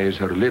 her eyes,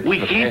 her lips. We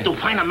her came hair. to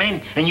find a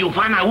man, and you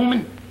find a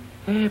woman?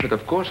 But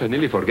of course, I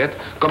nearly forget.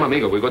 Come,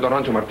 amigo, we go to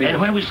Rancho Martinez.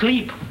 And where we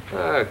sleep?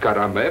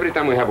 Caramba, every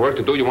time we have work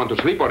to do, you want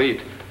to sleep or eat?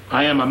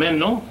 I am a man,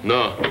 no?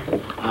 No.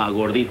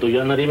 Gordito,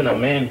 you're not even a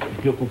man.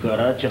 You're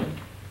cucaracha.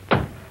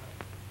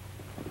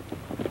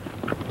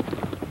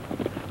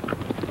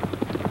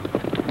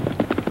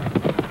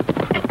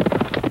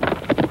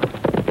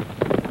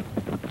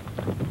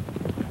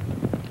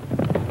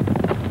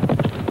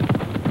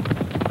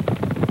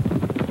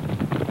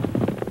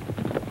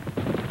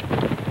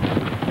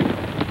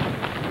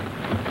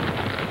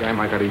 Okay,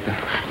 Margarita.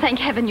 Thank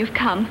heaven you've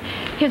come.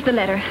 Here's the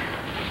letter.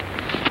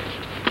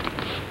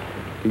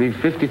 Leave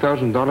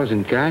 $50,000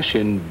 in cash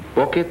in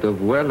bucket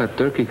of well at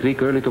Turkey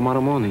Creek early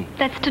tomorrow morning.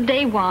 That's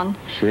today, Juan.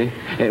 See?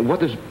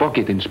 What is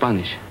bucket in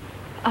Spanish?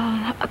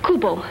 A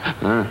cubo.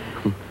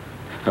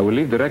 I will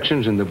leave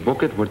directions in the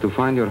bucket where to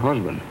find your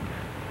husband,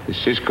 the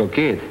Cisco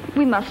Kid.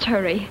 We must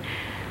hurry.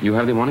 You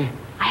have the money?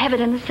 I have it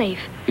in the safe.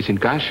 It's in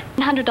cash?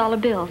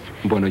 $100 bills.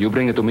 Bueno, you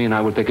bring it to me and I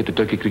will take it to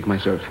Turkey Creek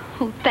myself.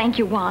 Oh, thank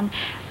you, Juan.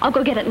 I'll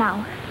go get it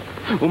now.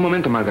 Un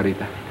momento,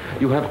 Margarita.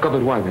 You have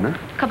covered wagon,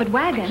 huh? Covered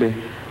wagon? See?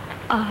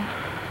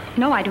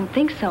 No, I don't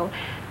think so.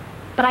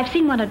 But I've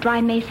seen one at Dry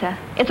Mesa.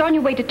 It's on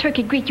your way to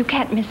Turkey Creek. You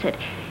can't miss it.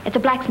 It's a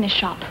blacksmith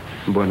shop.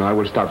 Bueno, I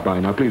will stop by.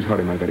 Now, please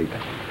hurry, Margarita.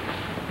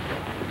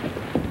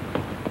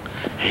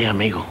 Hey,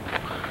 amigo.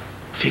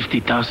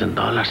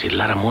 $50,000 is a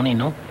lot of money,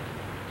 no?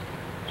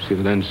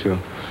 Silencio.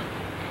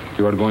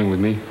 You are going with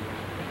me?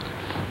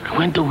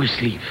 When do we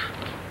sleep?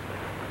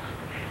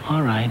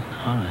 All right,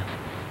 all right.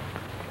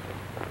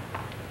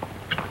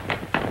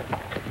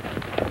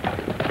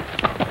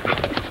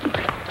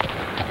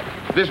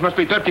 This must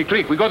be Turkey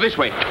Creek. We go this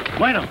way.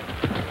 Bueno.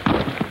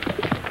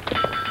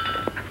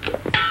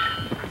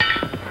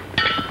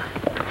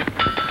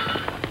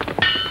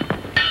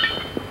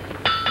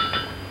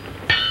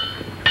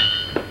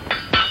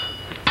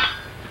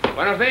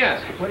 Buenos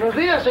dias. Buenos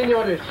dias,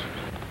 señores.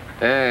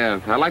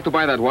 I'd like to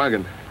buy that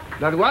wagon.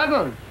 That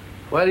wagon?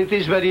 Well, it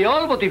is very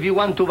old, but if you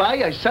want to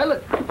buy, I sell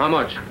it. How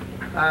much?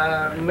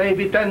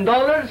 Maybe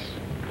 $10.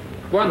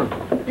 Bueno.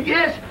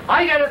 Yes,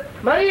 I get it.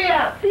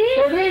 María,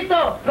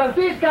 Pedrito,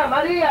 Francisca,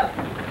 María.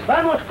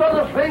 Vamos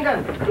todos,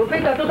 vengan.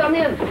 Lupita, tú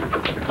también.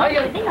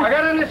 Vayan,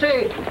 agarren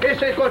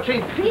ese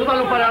coche y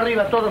súbalo para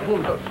arriba, todos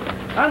juntos.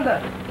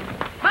 Anda.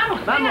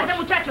 Vamos, vénganse,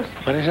 muchachos.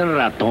 Parecen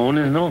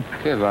ratones, ¿no?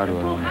 Qué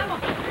bárbaro.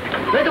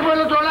 Vete por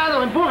el otro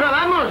lado, empuja,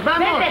 vamos,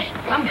 vamos. Vete.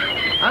 Vamos.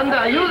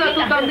 Anda, ayuda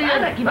tú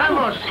también.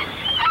 Vamos.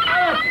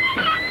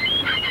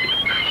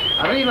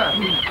 Arriba.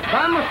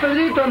 Vamos,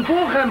 Pedrito,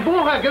 empuja,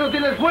 empuja, que no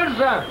tienes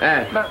fuerza.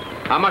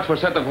 How much for a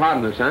set of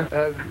harness, huh?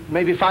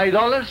 Maybe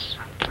 $5.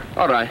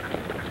 All right.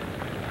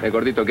 Hey,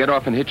 Gordito, get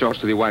off and hitch your horse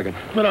to the wagon.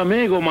 But,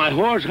 amigo, my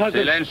horse has...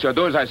 Silencio,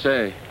 do as I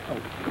say.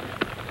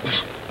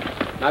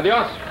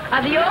 Adios.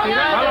 Adios.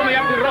 Follow me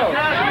up the road.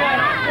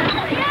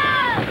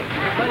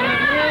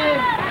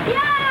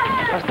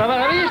 Hasta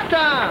la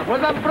vista.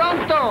 Vuelvan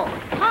pronto.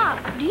 Pop,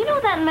 do you know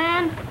that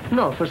man?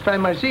 No, first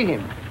time I see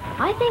him.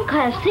 I think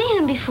I have seen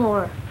him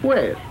before.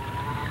 Where?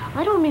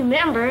 I don't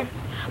remember,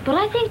 but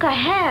I think I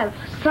have,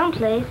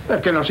 someplace.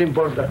 ¿Qué nos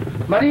importa?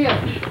 María,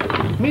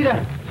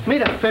 mira,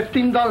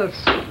 $15.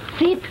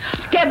 Sí,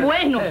 qué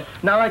bueno.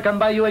 Now I can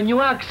buy you a new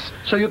axe,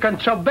 so you can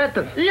chop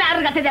better.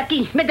 Lárgate de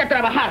aquí, vete a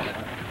trabajar.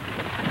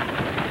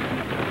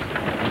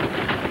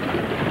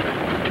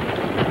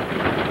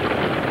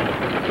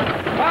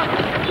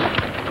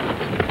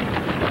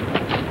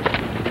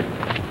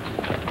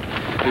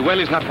 The well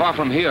is not far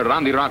from here,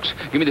 around the rocks.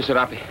 Give me the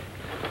serape.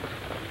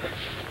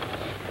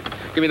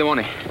 Give me the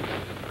money.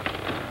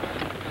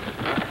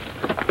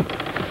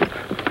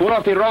 Pull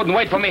off the road and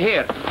wait for me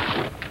here.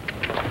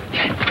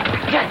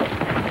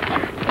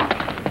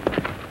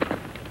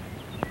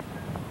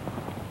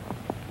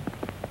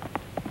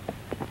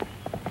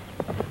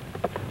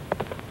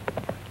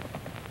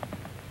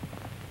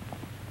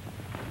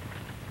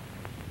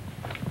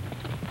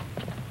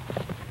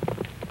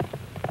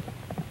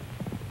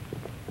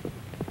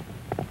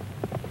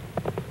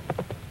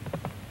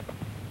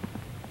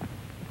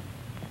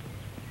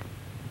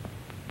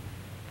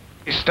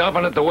 He's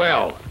stopping at the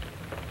well.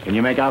 Can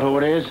you make out who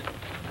it is?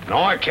 No,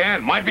 I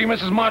can't. Might be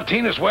Mrs.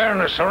 Martinez wearing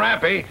her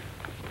serape.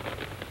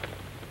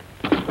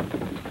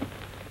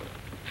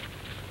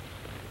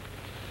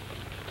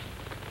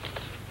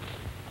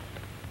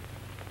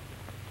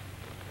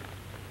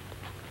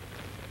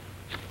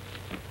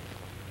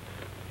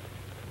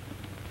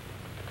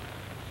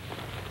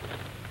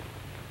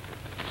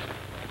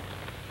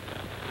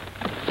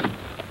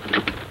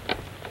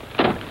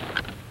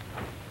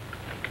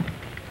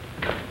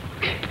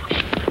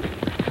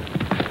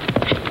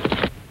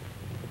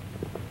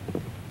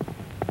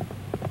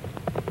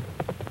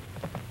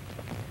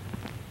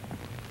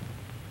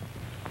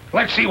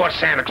 Let's see what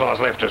Santa Claus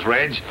left us,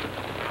 Reg.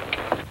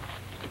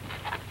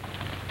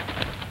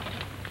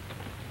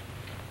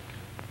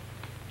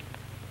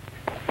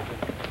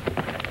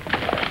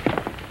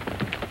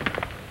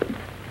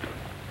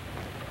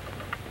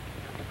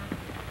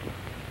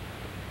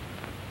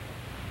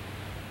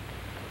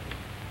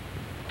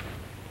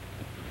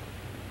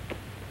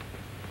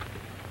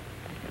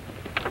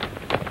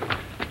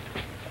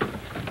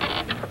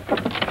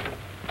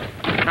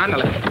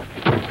 Ándale.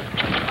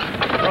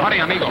 Hurry,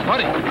 amigo,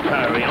 hurry.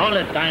 Hurry, all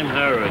the time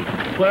hurry.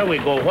 Where we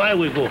go, why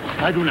we go,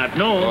 I do not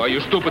know. Oh, you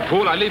stupid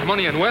fool. I leave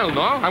money in well,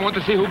 no? I want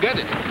to see who get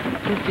it.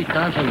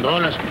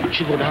 $50,000.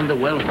 She go down the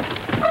well.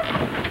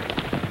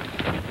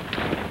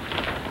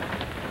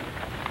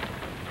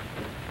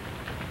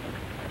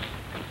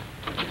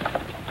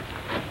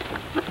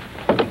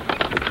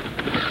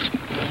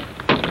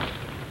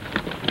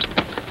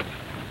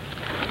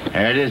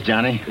 There it is,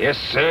 Johnny. Yes,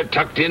 sir.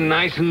 Tucked in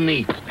nice and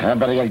neat. I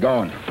better get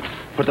going.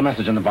 Put the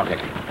message in the bucket.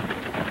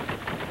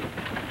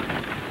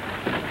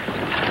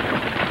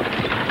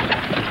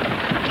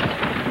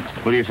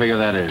 Who do you figure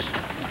that is?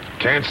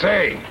 Can't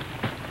say.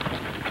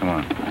 Come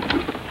on.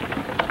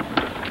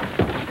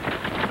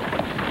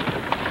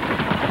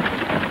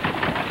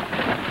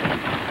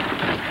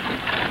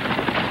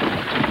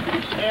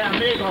 Hey,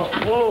 amigo.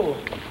 Oh.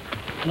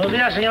 Buenos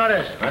días,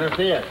 señores. Buenos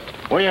días.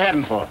 Where you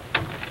heading for?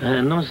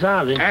 No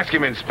sabe. Ask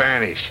him in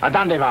Spanish. ¿A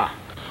dónde va?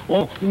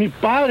 Oh, mi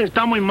padre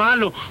está muy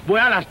malo. Voy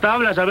a las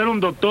tablas a ver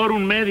un doctor,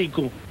 un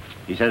médico.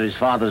 He says his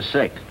father's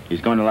sick.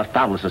 He's going to Las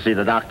Tablas to see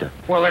the doctor.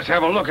 Well, let's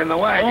have a look in the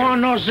wagon. Oh,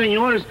 no,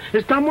 señores.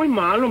 Está muy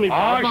malo, mi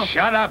papá. Oh,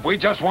 shut up. We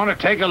just want to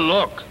take a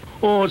look.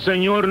 Oh,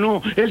 señor,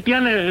 no. Él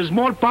tiene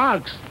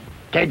smallpox.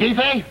 ¿Qué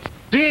dice?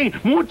 Sí,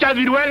 muchas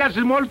viruelas,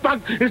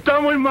 smallpox. Está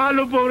muy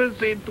malo,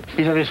 pobrecito.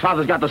 He said his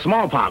father's got the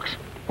smallpox.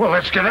 Well,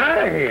 let's get out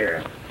of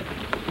here.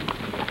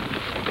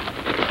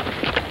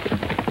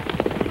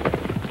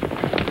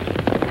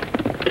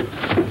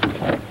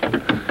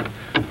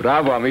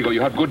 Bravo, amigo.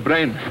 You have good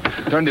brain.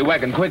 Turn the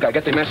wagon quick. I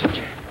get the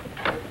message.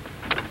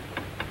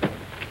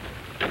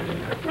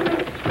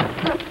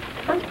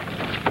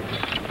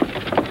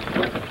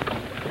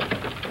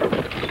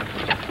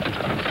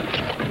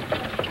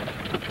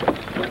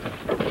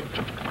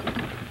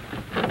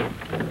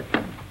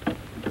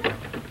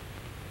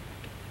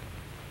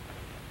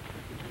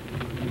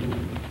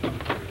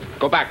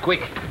 Go back,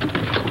 quick.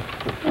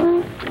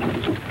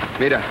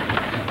 Mira,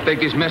 take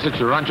this message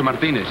to Rancho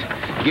Martinez.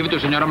 Give it to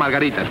Senora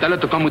Margarita. Tell her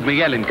to come with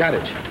Miguel in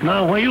carriage.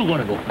 Now, where you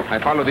gonna go? I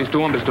follow these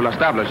two hombres to Las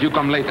Tablas. You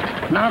come later.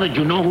 Now that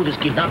you know who these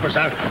kidnappers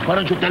are, why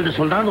don't you tell the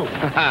soldado?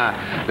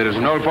 There is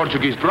an old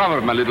Portuguese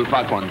proverb, my little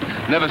fat one.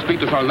 Never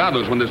speak to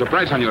soldados when there's a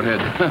price on your head.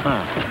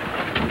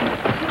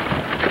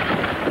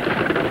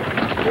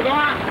 Go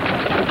on.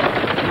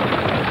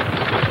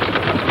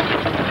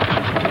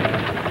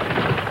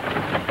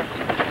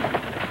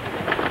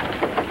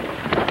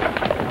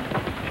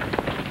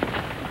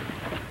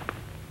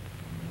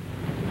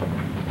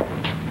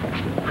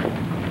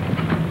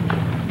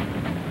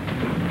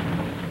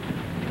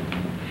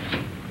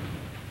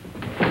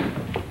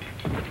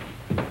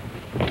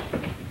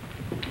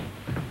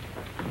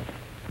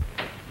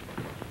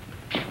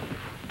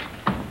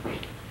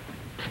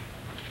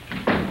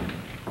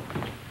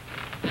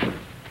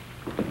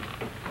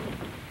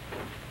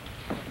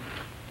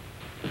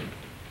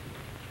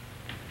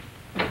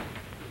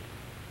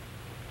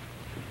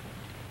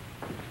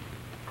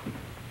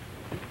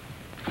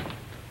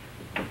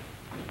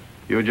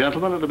 You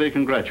gentlemen are to be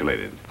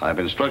congratulated. I've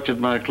instructed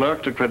my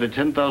clerk to credit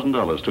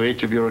 $10,000 to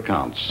each of your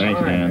accounts. Thanks,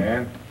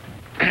 Dan.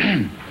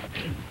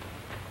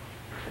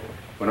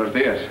 Buenos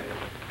dias.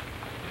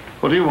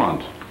 What do you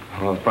want?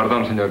 Oh,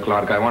 pardon, Senor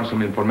Clark. I want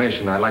some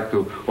information. I'd like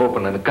to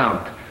open an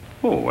account.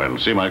 Oh, well,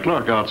 see my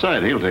clerk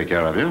outside. He'll take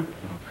care of you.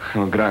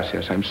 Oh,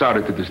 gracias. I'm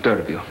sorry to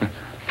disturb you.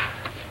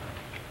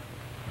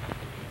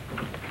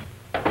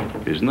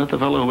 Isn't that the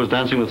fellow who was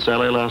dancing with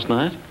Sally last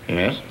night?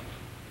 Yes?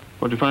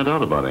 What'd you find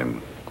out about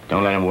him?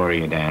 Don't let him worry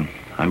you, Dan.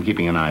 I'm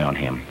keeping an eye on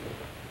him.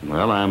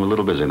 Well, I'm a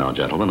little busy now,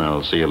 gentlemen.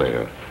 I'll see you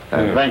later.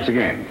 Thanks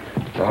again.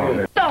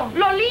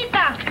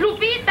 Lolita,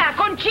 Lupita,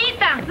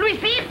 Conchita,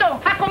 Luisito,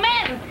 a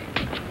comer.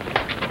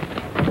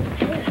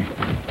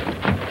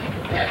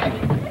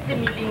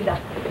 Mi linda.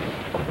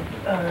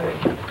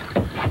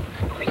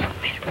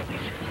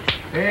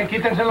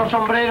 Quítense los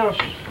sombreros.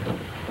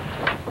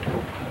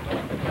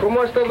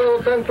 ¿Cómo ha estado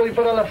tanto y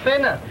para la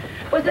cena?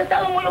 Pues he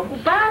estado muy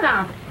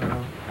ocupada.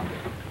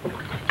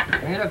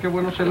 Mira qué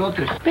buenos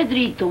elotes.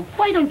 Pedrito,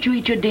 why don't you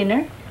eat your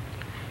dinner?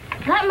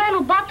 That man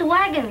who bought the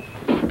wagon.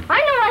 I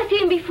know I've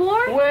seen him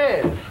before.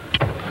 Where?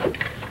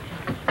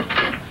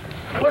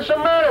 What's the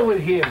matter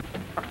with him?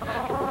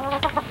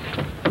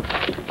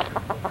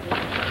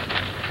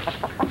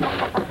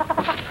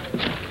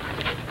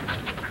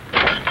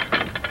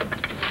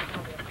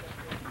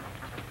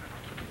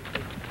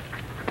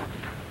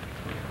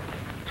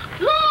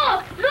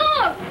 Look!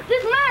 Look!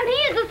 This man, he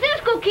is the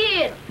Cisco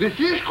Kid. The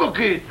Cisco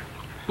Kid?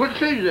 What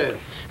says that?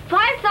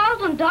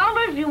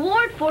 $5,000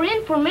 reward for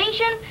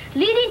information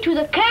leading to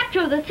the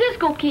capture of the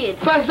Cisco Kid.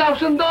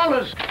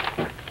 $5,000.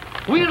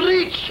 We're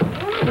rich.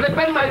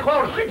 Prepare my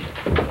horse.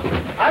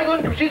 I'm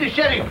going to see the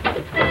sheriff.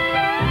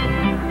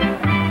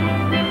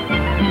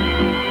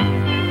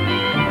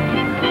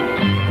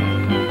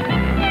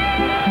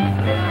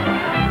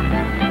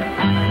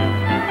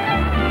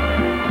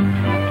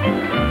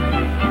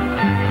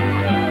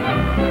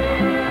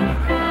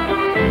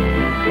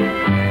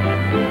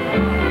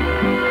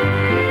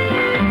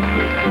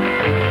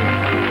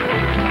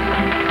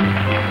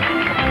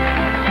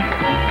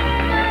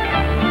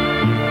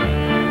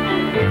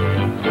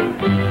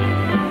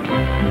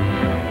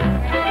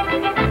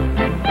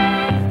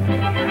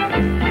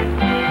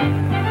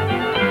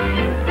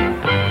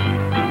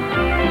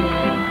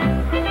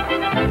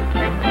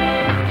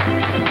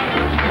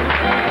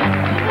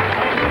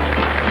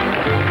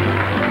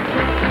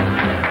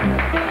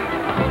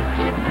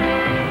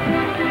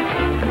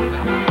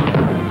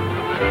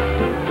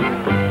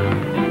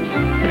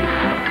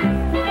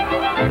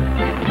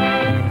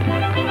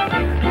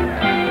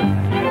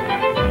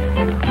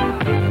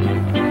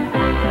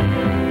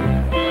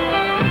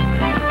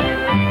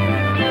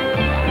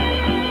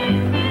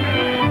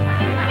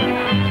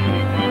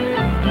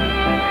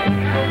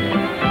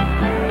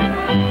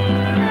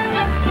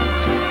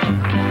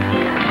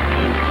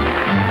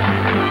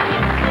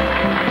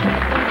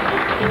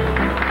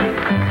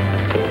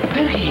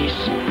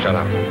 Shut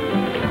up.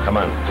 Come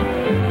on.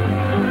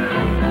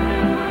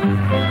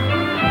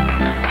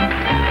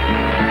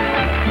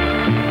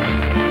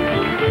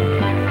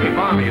 Hey,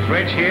 Bobby, is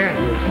Reg here?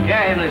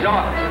 Yeah, in his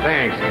office.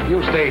 Thanks.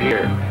 You stay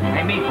here.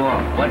 Hey,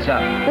 Meatball, what's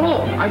up?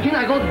 Oh, I think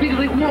I got big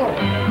reward.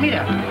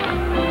 Mira.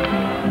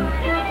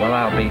 Well,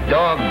 I'll be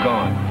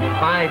doggone.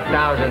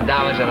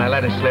 $5,000 and I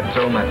let it slip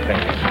through my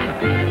fingers.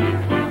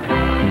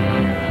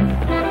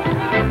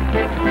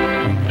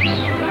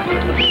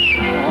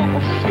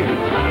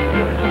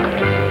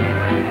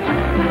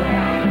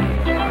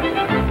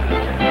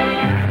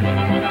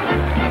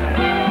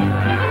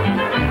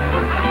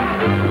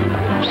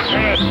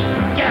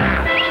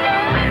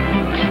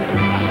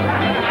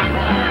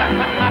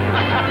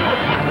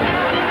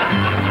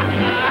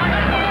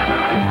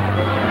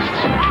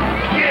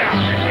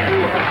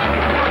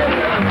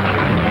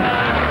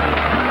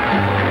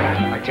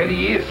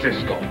 he is,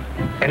 Cisco.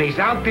 And he's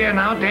out there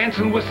now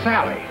dancing with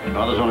Sally.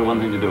 Now, there's only one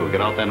thing to do. Get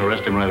out there and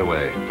arrest him right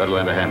away. That'll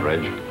lend a hand,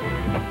 Reg.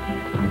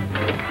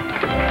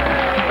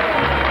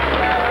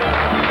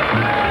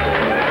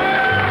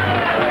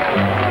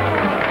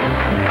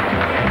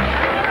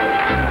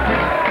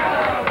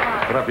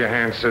 Put up your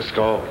hands,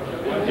 Cisco.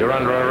 You're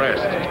under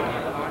arrest.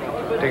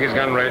 Take his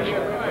gun, Reg.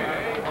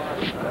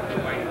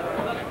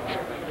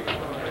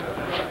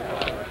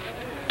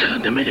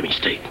 They made a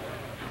mistake.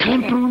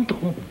 Tan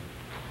pronto.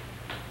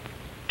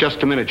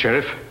 Just a minute,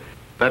 Sheriff.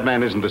 That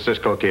man isn't the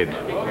Cisco Kid.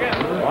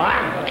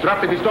 What?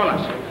 Drop the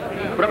pistolas.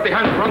 Put up the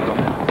hands pronto.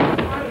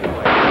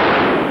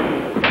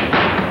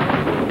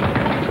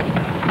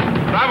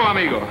 Bravo,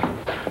 amigo.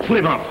 Put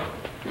him up.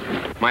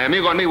 My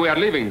amigo and me, we are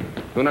leaving.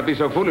 Do not be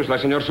so foolish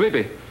like Senor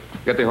Sleepy.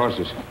 Get the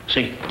horses.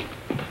 See.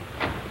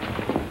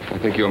 I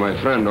think you're my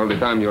friend. All the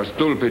time you're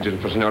stool pigeon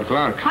for Senor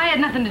Clark. I had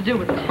nothing to do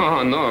with it.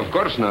 Oh, no, of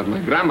course not. My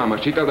grandmama,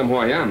 she told them who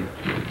I am.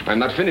 I'm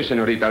not finished,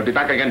 senorita. I'll be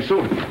back again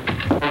soon.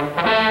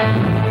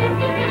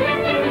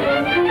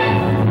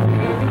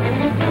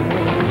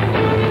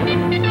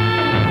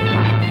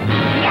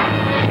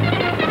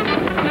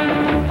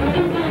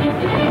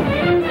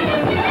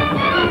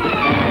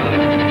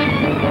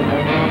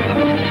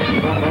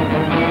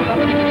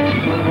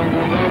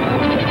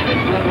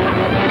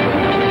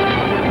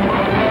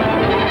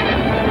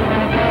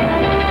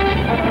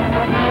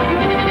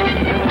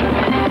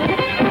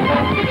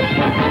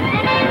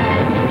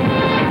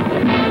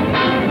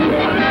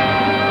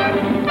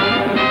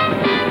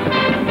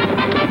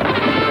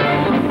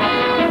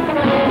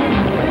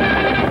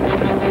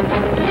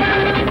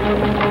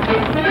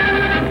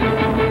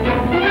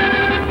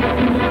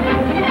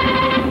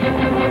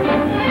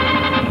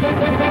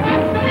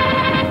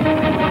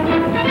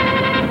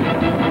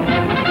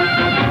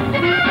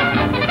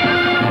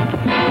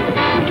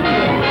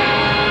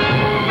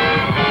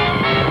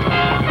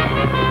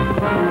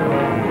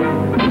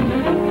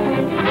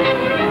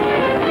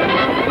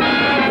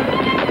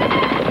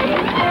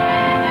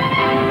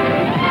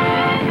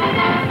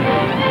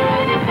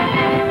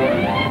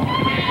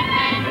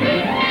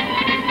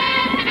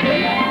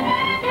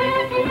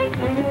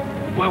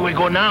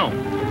 Now?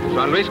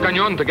 San Luis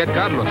Cañón to get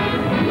Carlos.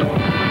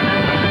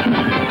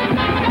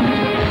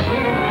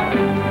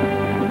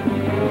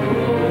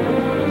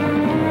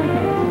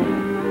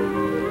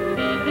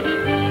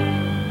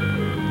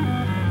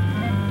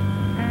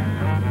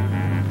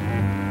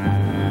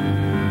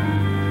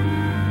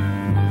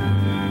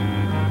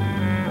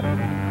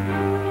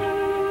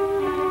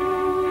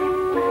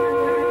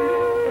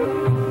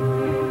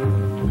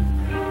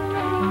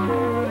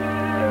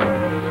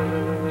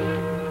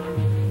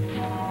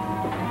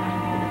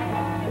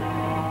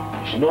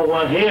 No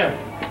one here.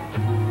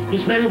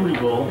 Miss Mary will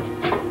go.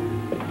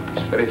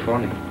 It's very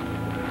funny.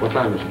 What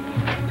time is it?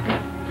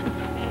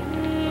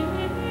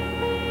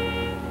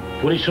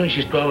 Pretty soon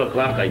she's 12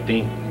 o'clock, I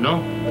think.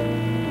 No?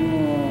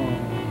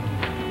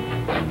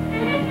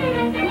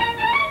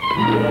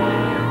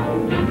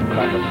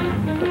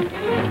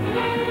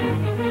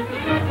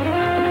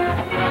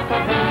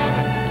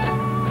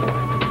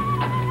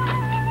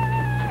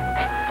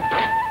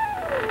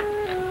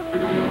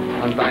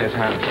 Untie his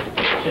hands.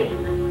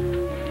 Sí.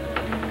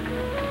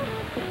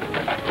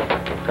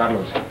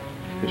 Carlos,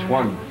 it's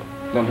Juan.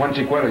 Don Juan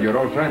Chicuero, your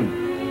old friend.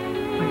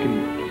 I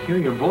can hear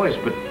your voice,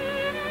 but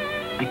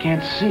I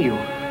can't see you.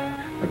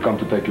 I've come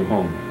to take you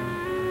home.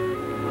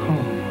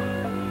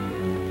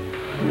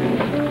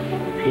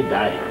 He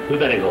died. We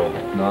better go.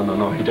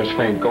 No. He just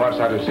fainted. Go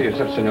outside and see if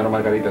Senora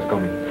Margarita's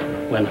coming.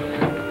 Bueno.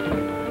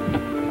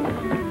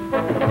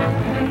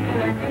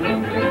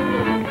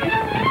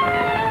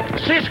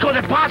 Cisco,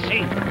 the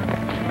posse!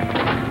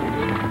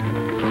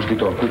 Close the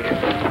door, quick.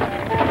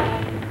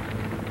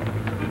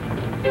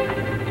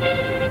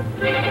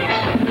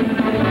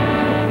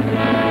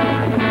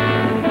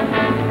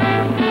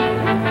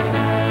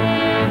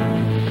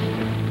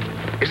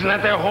 Isn't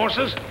that their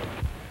horses?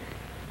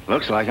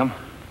 Looks like them.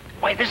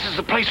 Why, this is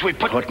the place we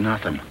put... Put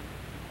nothing.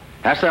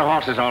 That's their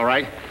horses, all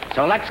right.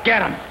 So let's get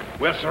them.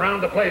 We'll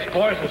surround the place,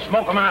 boys, and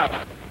smoke them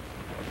out.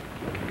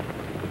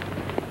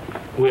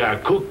 We are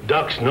cooked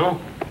ducks, no?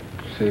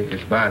 See,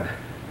 it's bad.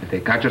 If they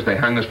catch us, they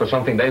hang us for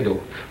something they do.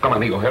 Come,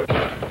 amigo, help.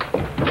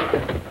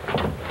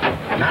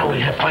 Now we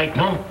have fight,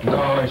 no?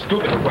 No, it's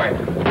stupid to fight.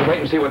 We'll wait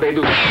and see what they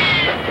do.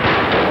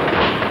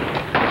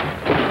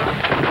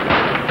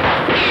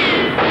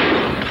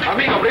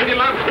 Amigo, bring the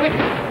lamp, quick.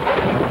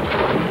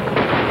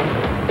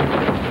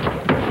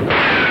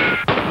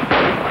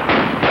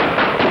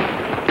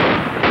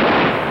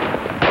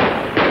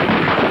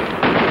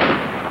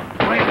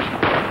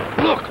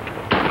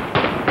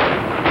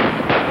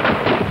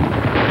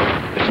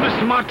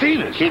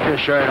 Martinez. Keep your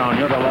shirt on.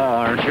 You're the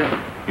law, aren't you?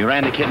 You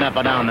ran the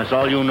kidnapper down. That's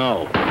all you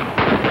know.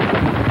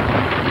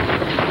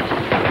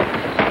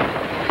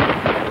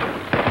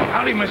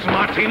 Howdy, Mr.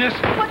 Martinez.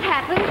 What's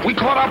happened? We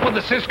caught up with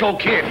the Cisco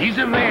Kid. He's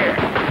in there.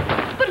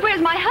 But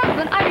where's my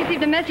husband? I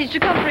received a message to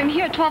come for him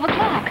here at 12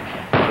 o'clock.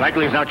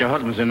 Likely as not your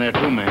husband's in there,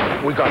 too,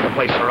 ma'am. We got the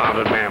place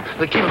surrounded, ma'am.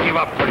 The kid will give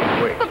up pretty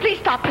quick. But please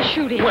stop the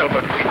shooting. Well,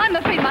 but... I'm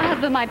afraid my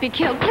husband might be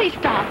killed. Please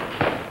stop.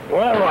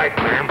 Well, all right,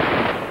 ma'am.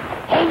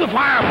 Hold the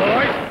fire,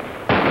 boys.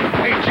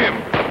 Hey, Jim.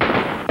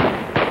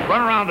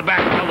 Run around the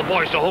back and tell the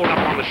boys to hold up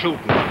on the shooting.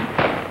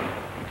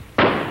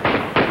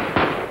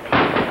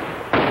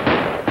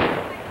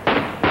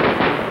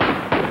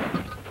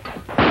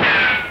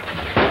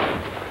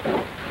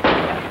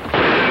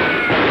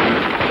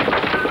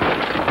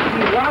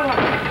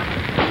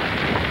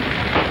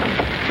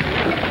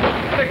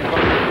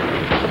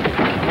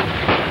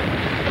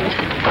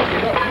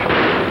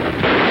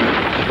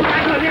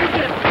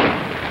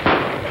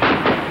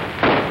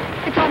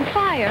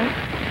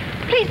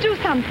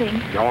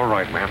 Something. All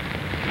right, ma'am.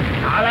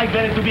 I like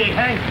better to be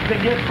hanged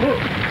than get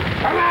cooked.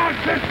 Come on,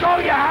 Cisco,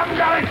 you haven't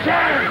got a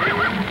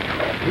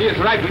chance. He is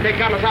right. We take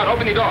Carlos out.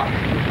 Open the door.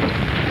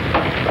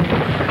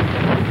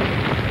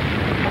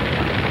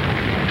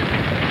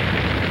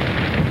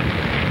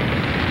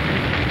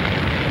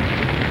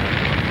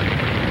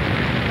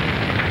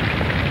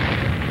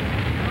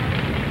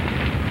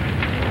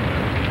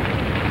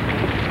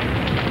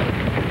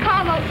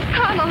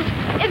 Carlos,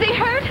 is he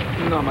hurt?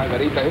 No,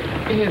 Margarita.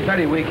 He is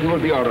very weak. He will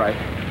be all right.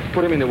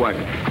 Put him in the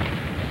wagon.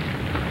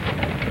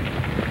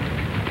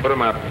 Put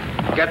him up.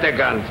 Get their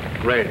guns.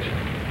 Reg.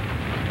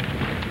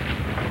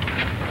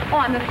 Oh,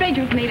 I'm afraid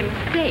you've made a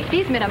mistake.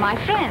 These men are my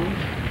friends.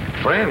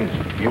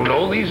 Friends? You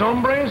know these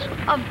hombres?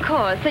 Of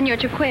course. Senor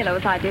Chicuelo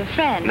is our dear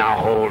friend. Now,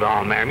 hold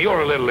on, ma'am.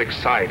 You're a little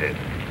excited.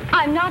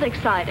 I'm not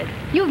excited.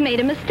 You've made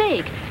a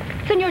mistake.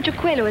 Senor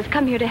Chicuelo has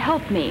come here to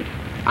help me.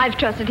 I've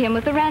trusted him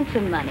with the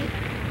ransom money.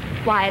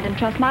 Why, I didn't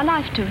trust my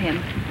life to him.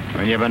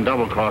 Well, you've been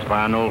double-crossed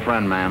by an old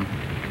friend, ma'am.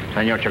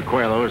 Senor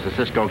Chicuelo is the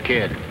Cisco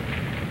Kid.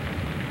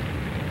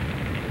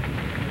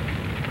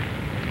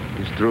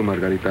 It's true,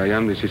 Margarita. I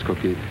am the Cisco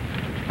Kid.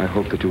 I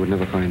hope that you would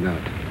never find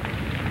out.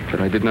 But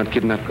I did not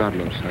kidnap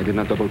Carlos. I did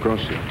not double-cross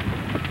you.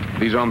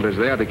 These hombres,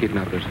 they are the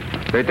kidnappers.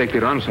 They take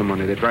the ransom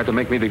money. They try to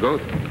make me the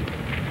goat.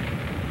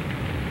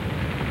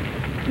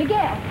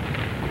 Miguel.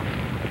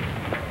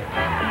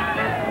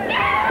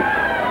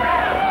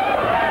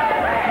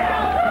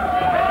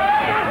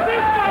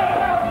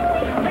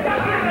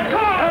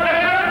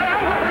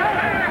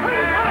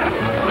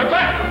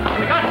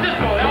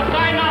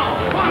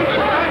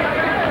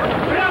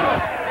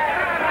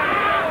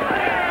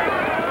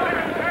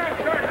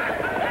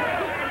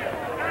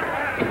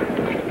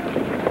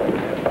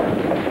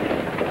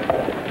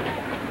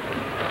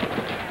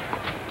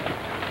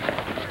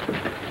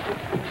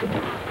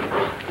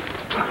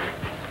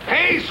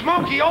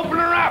 Smokey, open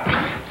her up!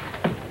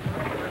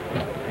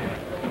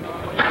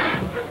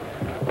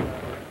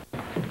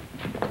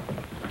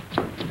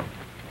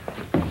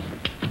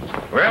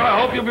 Well, I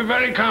hope you'll be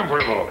very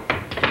comfortable.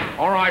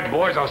 All right,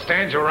 boys, I'll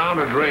stand you a round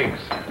of drinks.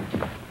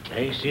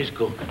 Hey,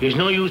 Cisco, it's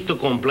no use to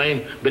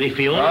complain, but if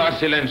you only... Ah,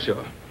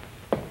 silencio.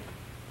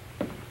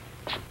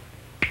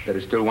 There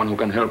is still one who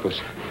can help us.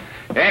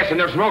 Hey,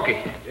 Senor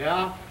Smokey.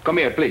 Yeah? Come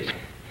here, please.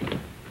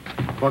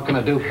 What can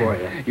I do for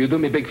you? You do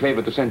me a big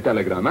favor to send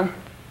telegram, huh?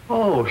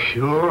 Oh,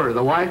 sure.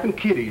 The wife and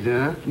kiddies,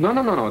 huh?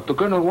 No. To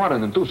Colonel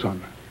Warren in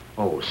Tucson.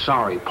 Oh,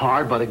 sorry,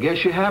 Pard, but I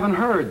guess you haven't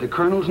heard. The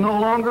colonel's no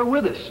longer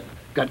with us.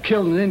 Got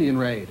killed in an Indian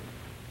raid.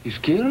 He's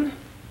killed?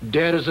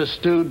 Dead as a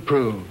stewed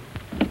prune.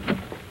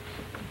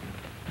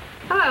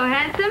 Hello,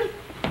 handsome.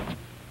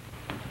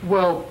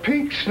 Well,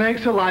 pink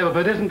snakes alive if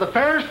it isn't the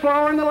fairest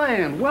flower in the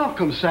land.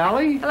 Welcome,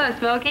 Sally. Hello,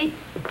 Smokey.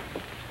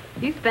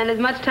 You spend as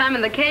much time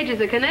in the cage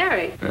as a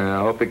canary. I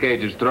hope the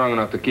cage is strong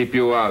enough to keep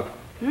you out.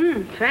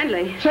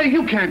 Friendly. Say,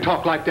 you can't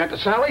talk like that to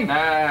Sally. Vete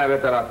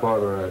a la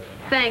porra.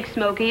 Thanks,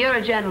 Smokey. You're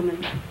a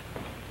gentleman.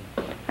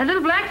 That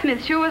little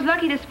blacksmith sure was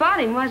lucky to spot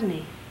him, wasn't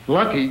he?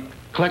 Lucky.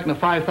 Collecting a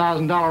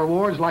 $5,000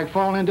 reward's like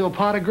falling into a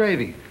pot of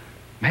gravy.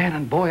 Man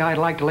and boy, I'd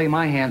like to lay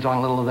my hands on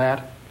a little of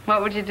that.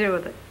 What would you do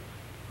with it?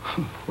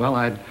 Well,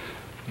 I'd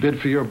bid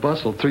for your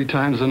bustle 3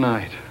 times a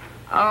night.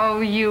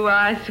 Oh, you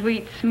are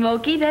sweet,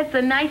 Smokey. That's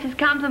the nicest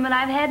compliment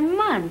I've had in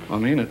months. I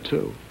mean it,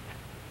 too.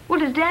 Well,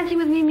 does dancing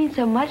with me mean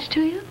so much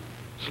to you?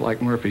 It's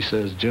like Murphy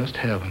says, just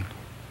heaven.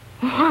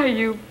 Why,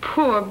 you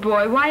poor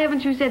boy. Why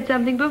haven't you said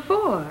something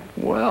before?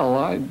 Well,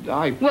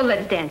 I... Well,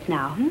 let's dance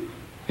now,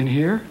 In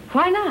here?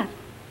 Why not?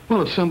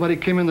 Well, if somebody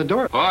came in the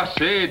door... Oh,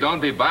 see,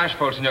 don't be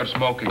bashful, Senor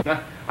Smokey.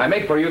 I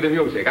make for you the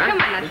music, huh? Come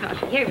on, now,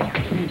 Smokey. Here we are.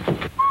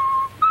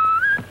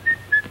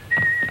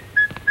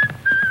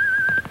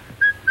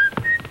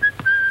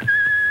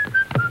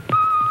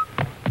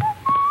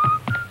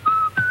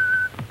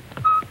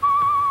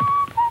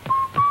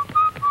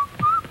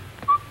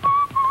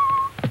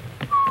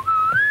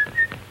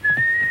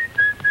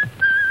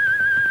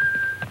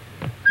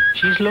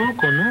 She's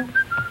loco, no?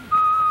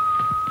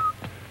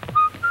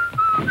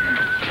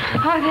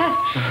 Oh,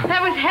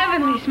 that was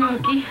heavenly,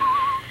 Smokey.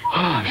 Oh,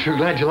 I'm sure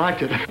glad you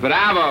liked it.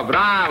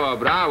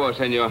 Bravo,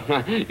 senor.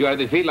 You are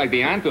the feet like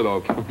the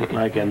antelope.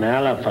 Like an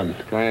elephant.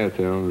 Cállate,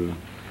 hombre.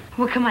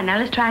 Well, come on, now,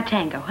 let's try a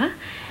tango, huh?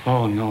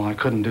 Oh, no, I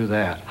couldn't do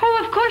that.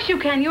 Oh, of course you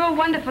can. You're a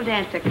wonderful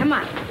dancer. Come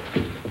on.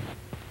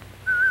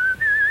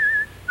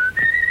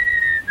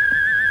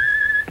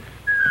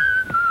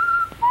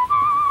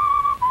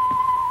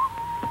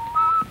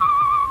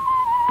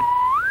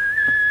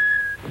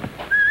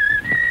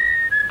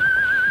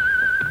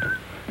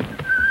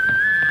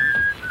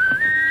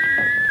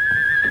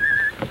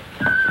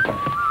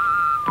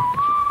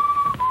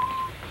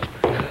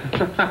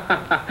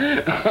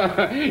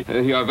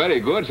 You are very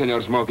good,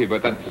 Senor Smokey,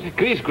 but that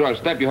crisscross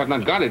step, you have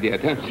not got it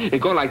yet. Huh? It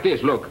go like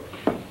this, look.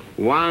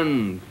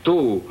 1,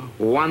 2,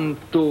 1,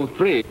 2,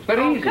 3.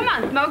 Very easy. Come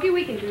on, Smokey,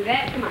 we can do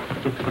that. Come on.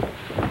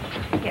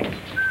 Here.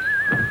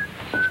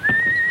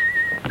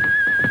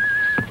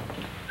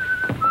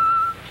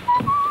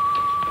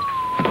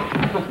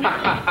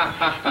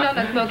 No,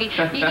 Smokey.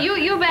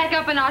 You back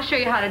up and I'll show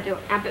you how to do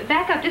it. Now,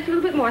 back up just a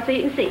little bit more so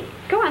you can see.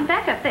 Go on,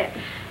 back up there.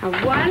 Now,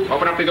 1.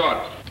 Open up the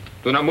door.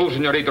 Do not move,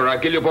 señorita, or I'll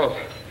kill you both.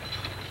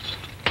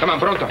 Come on,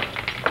 pronto.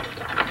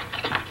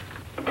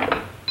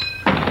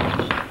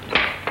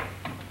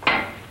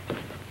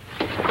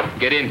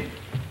 Get in.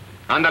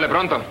 Ándale,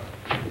 pronto.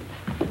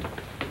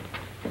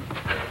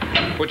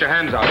 Put your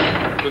hands out.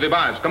 To the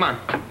bars. Come on.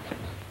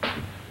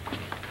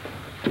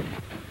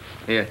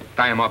 Here,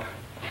 tie him up.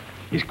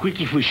 It's quick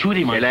if we shoot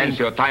him,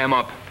 Silencio, tie him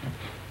up.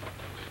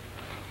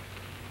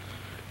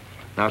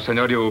 Now,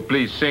 senor, you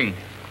please sing.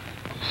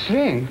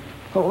 Sing?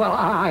 Oh, well,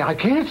 I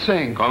can't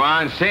sing. Come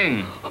on, sing.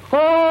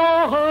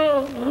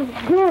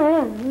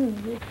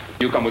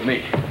 You come with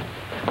me.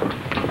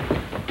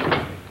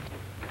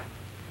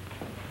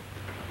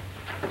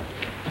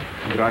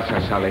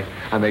 Gracias, Sally.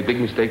 I made a big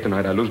mistake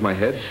tonight. I lose my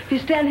head. If you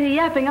stand here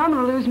yapping, I'm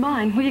going to lose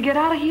mine. Will you get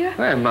out of here?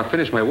 I have not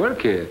finished my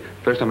work here.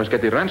 First, I must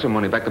get the ransom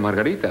money back to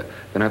Margarita.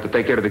 Then I have to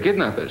take care of the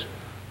kidnappers.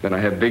 Then I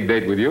have a big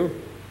date with you.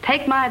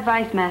 Take my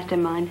advice,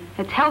 Mastermind.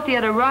 It's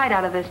healthier to ride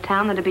out of this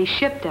town than to be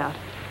shipped out.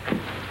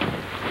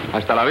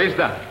 Hasta la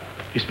vista.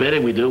 It's better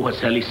we do what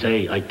Sally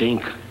say, I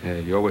think.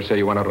 You always say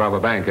you want to rob a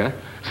bank, huh?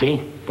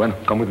 See? Bueno,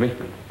 come with me.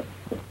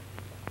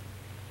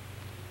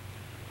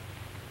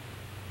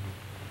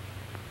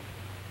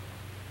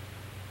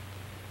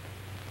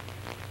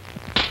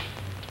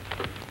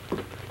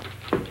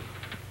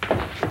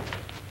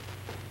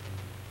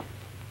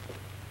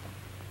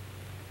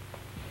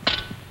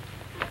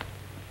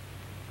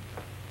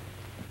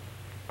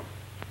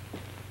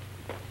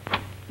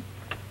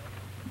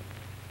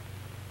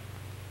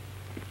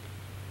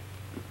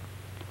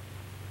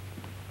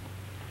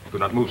 Do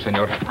not move,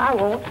 senor. I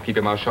won't. Keep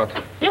your mouth shut.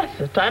 Yes,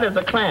 as tight as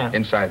a clam.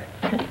 Inside.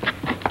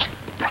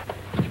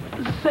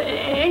 Say,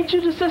 ain't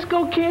you the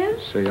Cisco Kid?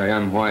 Say I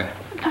am. Why?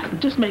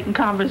 Just making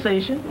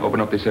conversation.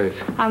 Open up the safe.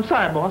 I'm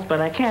sorry, boss, but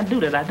I can't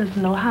do that. I just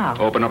know how.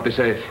 Open up the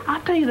safe.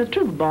 I'll tell you the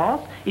truth,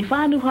 boss. If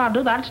I knew how to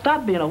do that, I'd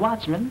stop being a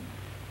watchman.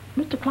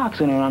 Mr.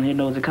 Clarkson around here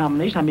knows the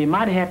combination. I'd be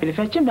mighty happy to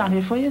fetch him down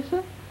here for you,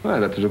 sir.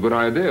 Well, that is a good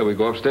idea. We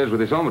go upstairs with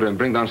this hombre and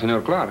bring down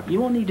Senor Clark. You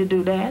won't need to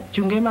do that.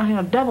 You can get him out here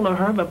and devil or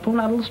her by pulling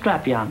that little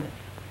strap yonder.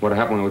 What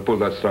happened when we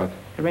pulled that strap?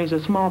 It rings a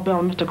small bell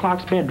in Mr.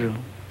 Clark's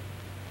bedroom.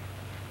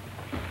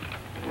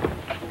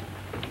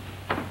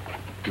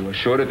 You are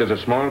sure it is a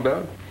small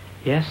bell?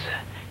 Yes, sir.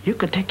 You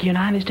could take a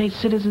United States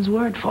citizen's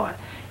word for it.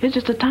 It's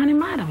just a tiny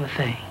mite of a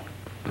thing.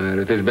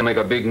 It is to make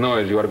a big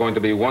noise. You are going to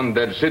be one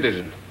dead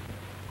citizen.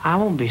 I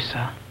won't be,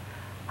 sir.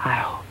 I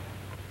hope.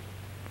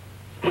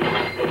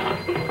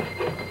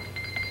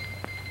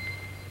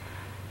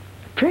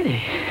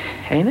 Pretty,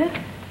 ain't it?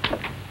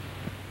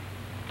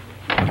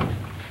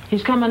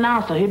 He's coming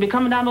now, sir. He'll be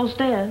coming down those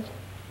stairs.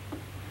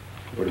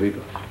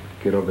 Gordito,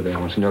 get over there.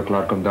 When Senor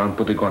Clark come down,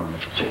 put the gun on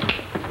him.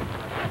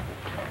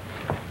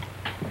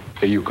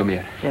 Hey, you, come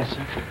here. Yes,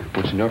 sir.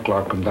 When Senor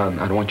Clark come down,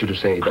 I don't want you to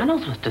say that. I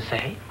knows what to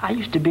say. I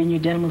used to be in your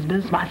gentleman's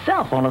business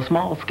myself on a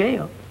small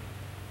scale.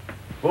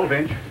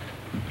 Bullfinch.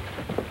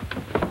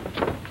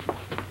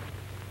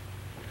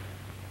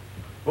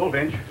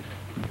 Bullfinch.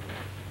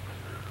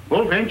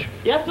 Bullfinch.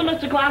 Yes, sir,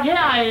 Mr. Clark. Here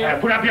I am.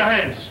 Put up your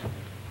hands.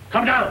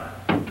 Come down.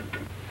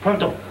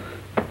 Pronto.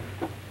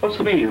 What's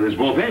the meaning of this,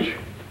 Bullfinch?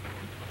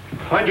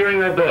 Why'd you ring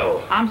that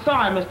bell? I'm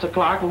sorry, Mr.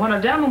 Clark, but when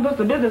a gentleman puts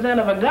the business end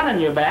of a gun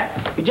in your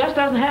back, he just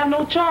doesn't have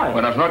no choice.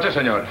 Buenas noches,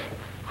 senor.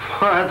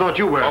 I thought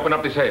you were... Open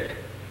up the safe.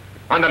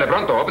 Ándale,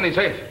 pronto. Open the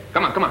safe.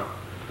 Come on, come on.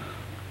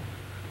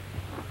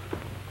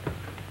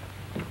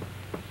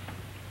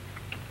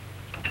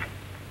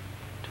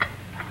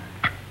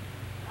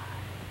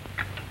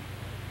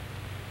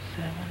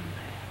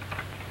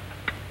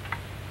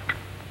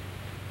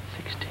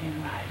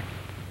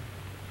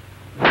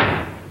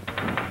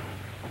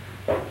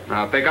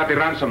 Now, take out the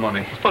ransom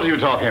money. What are you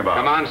talking about?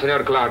 Come on,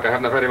 Senor Clark. I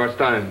have not very much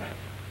time.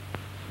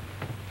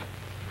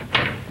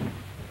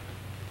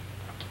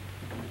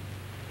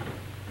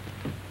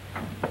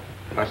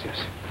 Gracias.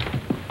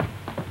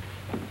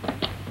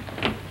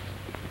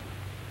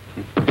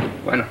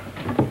 Bueno.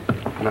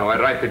 Now I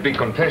write the big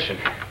confession.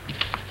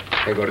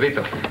 Hey,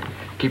 Gordito,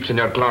 keep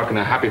Senor Clark in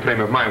a happy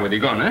frame of mind with the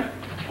gun, eh?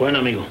 Bueno,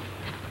 amigo.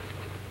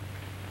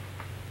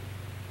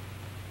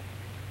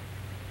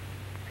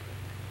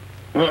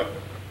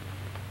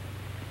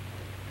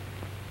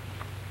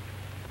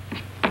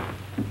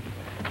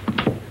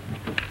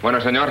 Bueno,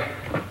 señor.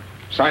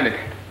 Sign it.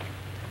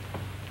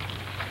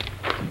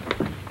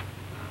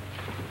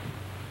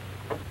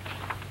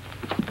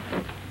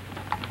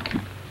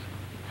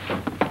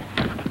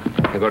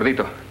 Hey,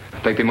 Gordito,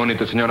 take the money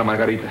to Señora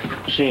Margarita.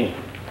 Sí.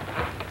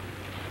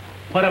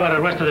 What about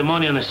the rest of the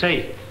money in the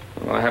safe?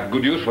 Well, I have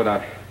good use for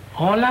that.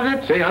 All of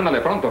it? Sí,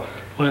 ándale, pronto.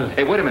 Well...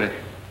 Hey, wait a minute.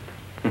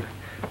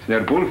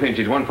 Senor Bullfinch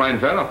is one fine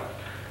fellow.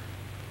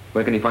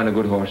 Where can he find a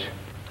good horse?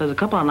 There's a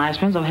couple of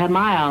nice ones I've had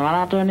my eye on right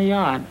out there in the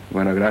yard.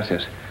 Bueno,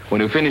 gracias.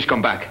 When you finish,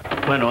 come back.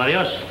 Bueno,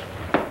 adios.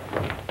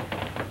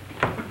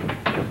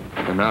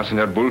 And now,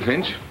 Senor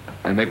Bullfinch,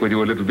 I'll make with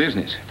you a little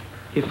business.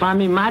 You find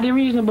me mighty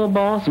reasonable,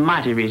 boss,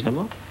 mighty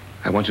reasonable.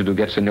 I want you to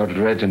get Senor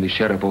Reg and the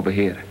sheriff over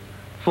here.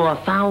 For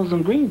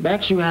 1,000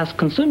 greenbacks, you has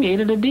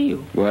consummated a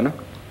deal. Bueno?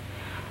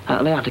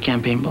 Lay out the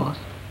campaign, boss.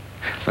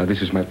 Now,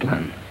 this is my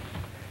plan.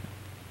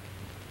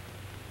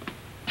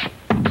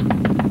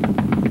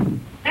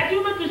 That's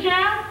you, Mr.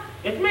 Sheriff?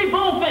 It's me,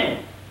 Bullfinch.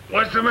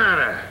 What's the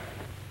matter?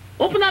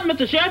 Open up,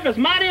 Mr. Sheriff. It's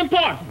mighty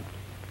important.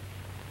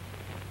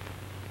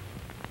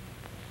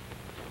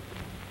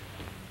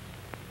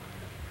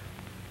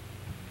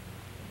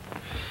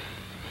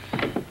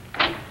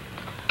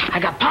 I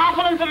got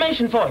powerful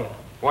information for you.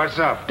 What's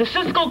up? The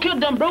Cisco Kid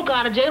done broke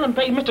out of jail and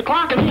paid Mr.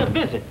 Clark and me a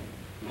visit.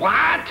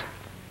 What?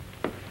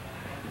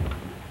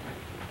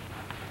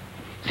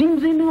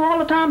 Seems he knew all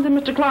the times that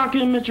Mr. Clark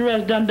and Mr.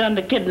 Reg done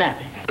the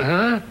kidnapping.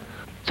 Huh?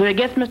 So he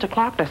gets Mr.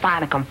 Clark to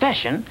sign a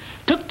confession,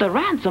 took the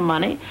ransom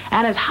money,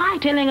 and is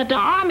hightailing it to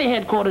Army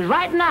headquarters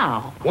right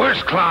now.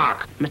 Where's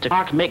Clark? Mr.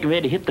 Clark's making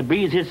ready to hit the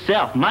breeze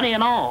himself, money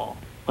and all.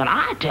 When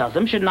I tells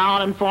him, should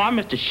I inform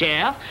Mr.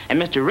 Sheriff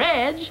and Mr.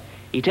 Reg,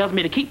 he tells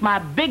me to keep my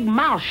big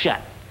mouth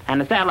shut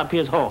and to saddle up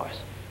his horse.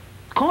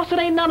 Of course, it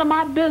ain't none of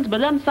my business,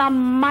 but it doesn't sound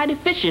mighty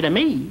fishy to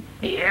me.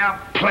 Yeah,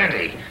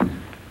 plenty.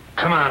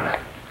 Come on.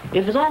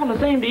 If it's all the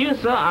same to you,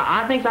 sir,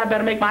 I think I'd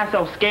better make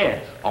myself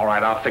scarce. All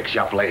right, I'll fix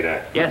you up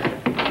later. Yes, sir.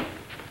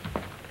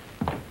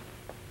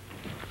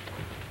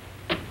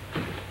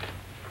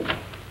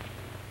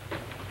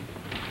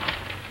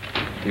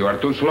 You are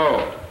too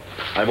slow.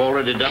 I've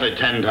already done it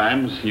 10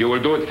 times. You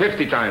will do it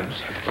 50 times.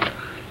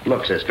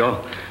 Look,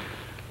 Cisco,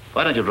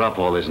 why don't you drop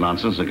all this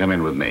nonsense and come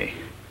in with me?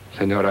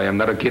 Senor, I am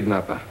not a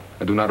kidnapper.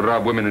 I do not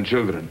rob women and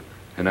children.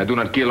 And I do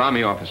not kill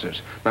army officers.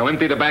 Now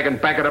empty the bag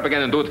and pack it up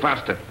again and do it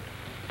faster.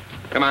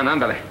 Come on,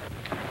 ándale.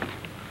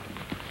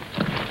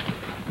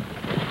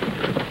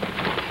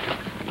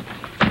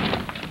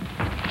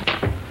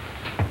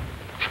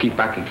 Keep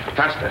packing.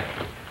 Faster.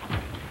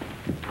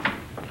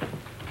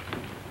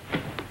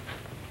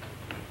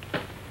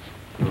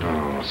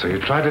 Oh, so you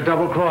tried to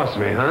double-cross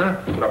me, huh?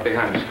 Drop the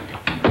hands.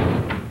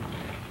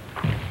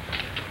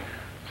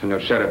 Senor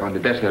Sheriff, on the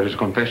desk there is a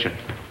confession.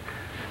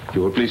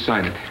 You will please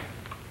sign it.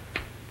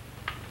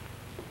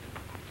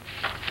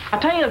 I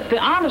tell you, it's the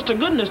honest to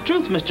goodness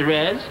truth, Mr.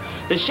 Reg.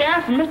 The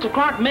sheriff and Mr.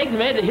 Clark making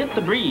ready to hit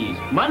the breeze,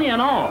 money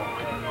and all.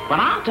 When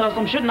I tell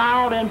them, shouldn't I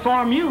ought to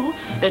inform you,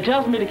 they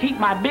tells me to keep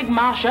my big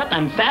mouth shut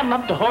and saddle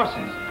up the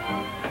horses.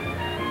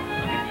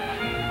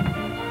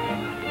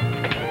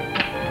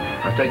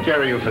 I'll take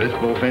care of you for this,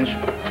 Bullfinch.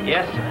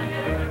 Yes, sir.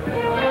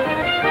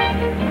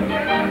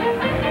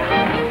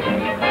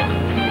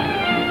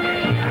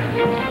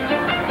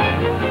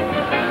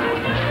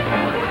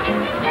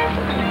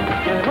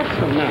 What's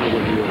the matter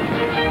with you?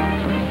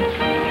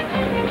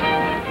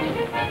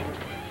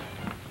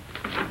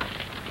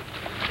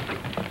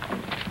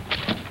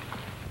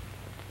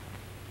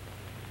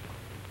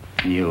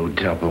 You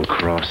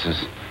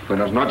double-crosses.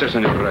 Buenas noches,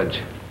 Senor Reg.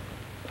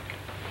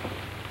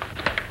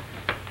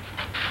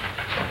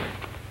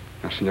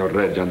 Now, Senor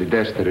Reg, on the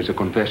desk there is a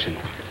confession.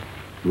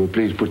 You will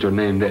please put your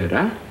name there,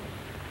 huh?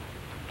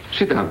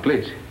 Sit down,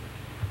 please.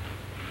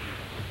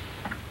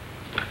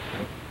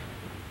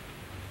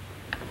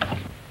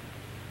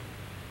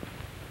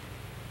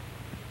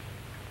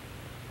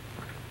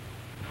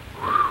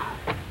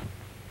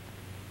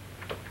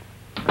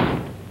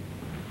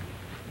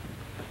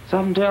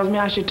 Something tells me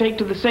I should take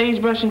to the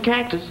sagebrush and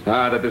cactus.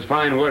 Ah, that is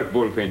fine work,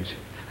 Bullfinch.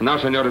 And now,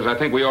 senores, I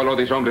think we all owe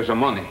these hombres some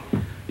money.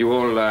 You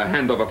all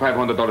hand over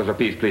 $500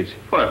 apiece, please.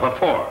 What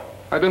for?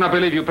 I do not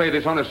believe you pay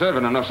this honest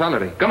servant enough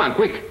salary. Come on,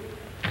 quick.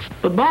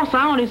 But, boss,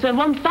 I only said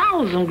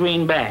 1,000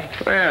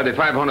 greenbacks. Yeah, the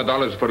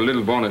 $500 for a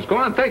little bonus. Go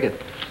on, take it.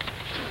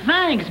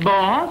 Thanks,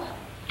 boss.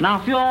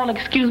 Now, if you all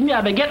excuse me,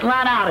 I'll be getting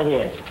right out of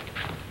here.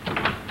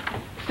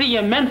 See you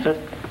in Memphis.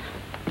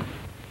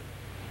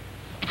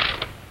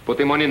 Put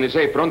the money in the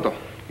safe, pronto.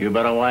 You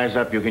better wise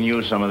up. You can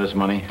use some of this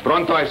money.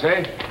 Pronto, I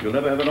say. You'll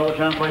never have another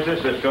chance like this,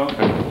 Cisco.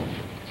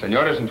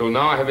 Senores, until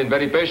now I have been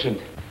very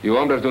patient. You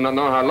hombres do not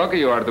know how lucky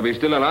you are to be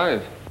still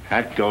alive.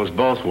 That goes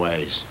both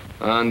ways.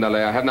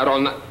 Ándale, I have not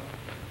all night.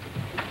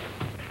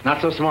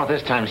 Not so smart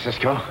this time,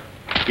 Cisco.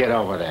 Get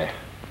over there.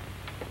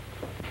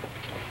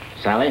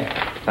 Sally,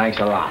 thanks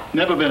a lot.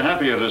 Never been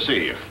happier to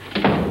see you.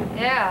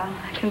 Yeah,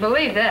 I can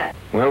believe that.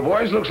 Well,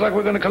 boys, looks like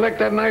we're going to collect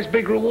that nice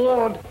big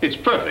reward. It's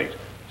perfect.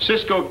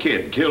 Cisco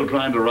Kid killed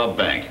trying to rob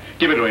bank.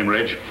 Give it to him,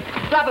 Reg.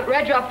 Drop it,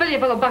 Reg, or I'll fill you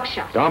full of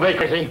buckshot. Don't be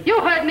crazy. You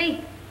heard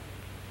me.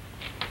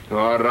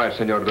 All right,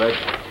 Senor Reg.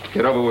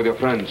 Get over with your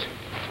friends.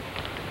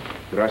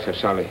 Gracias,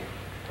 Sally.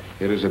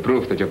 Here is a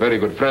proof that your very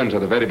good friends are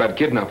the very bad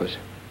kidnappers.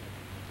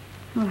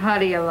 Well, how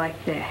do you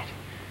like that?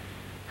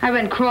 I've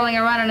been crawling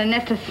around in a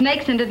nest of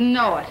snakes and didn't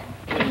know it.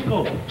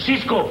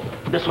 Cisco,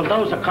 the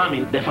soldados are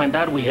coming. They find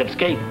out we have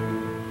escaped.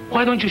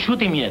 Why don't you shoot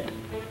him yet?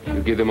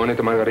 You give the money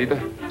to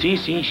Margarita? Si,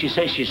 she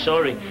says she's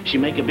sorry. She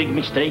make a big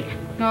mistake.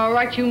 All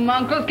right, you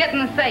mongrels, get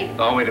in the safe.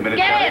 Oh, wait a minute.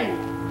 Get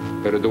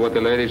in! Better do what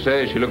the lady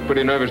says. She looked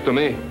pretty nervous to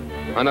me.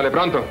 Ándale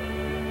pronto.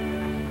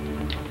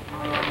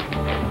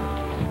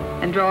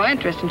 And draw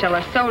interest until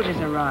our soldiers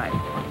arrive.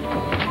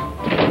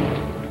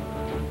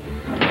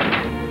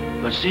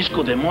 But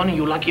Cisco, the morning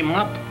you lock him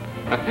up.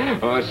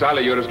 Oh,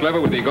 Sally, you're as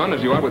clever with the gun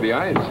as you are with the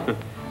eyes.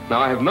 Now,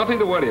 I have nothing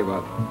to worry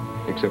about,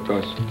 except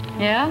us.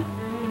 Yeah?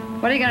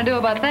 What are you going to do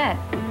about that?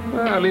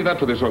 I'll leave that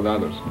to the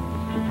soldados.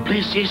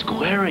 Please, Cisco,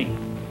 hurry.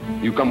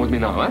 You come with me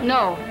now, huh?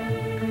 No.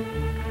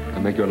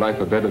 I'll make your life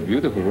a bed of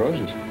beautiful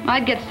roses.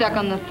 I'd get stuck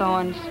on the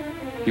thorns.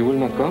 You will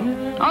not come?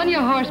 On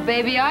your horse,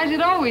 baby eyes,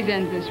 it always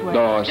ends this way.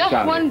 No, Just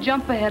Sally. one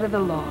jump ahead of the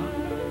law.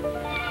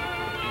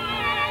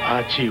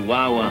 Ah,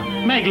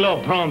 Chihuahua. Make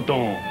love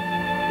pronto.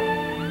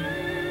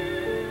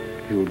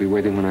 You will be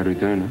waiting when I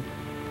return, huh?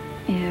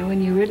 Yeah,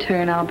 when you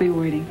return, I'll be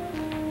waiting.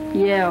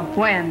 Yeah,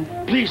 when?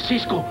 Please,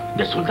 Cisco,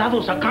 the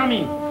soldados are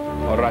coming.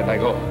 All right, I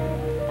go.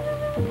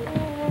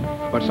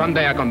 But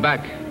someday I come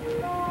back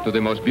to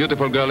the most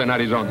beautiful girl in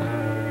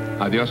Arizona.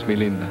 Adios, mi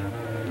linda.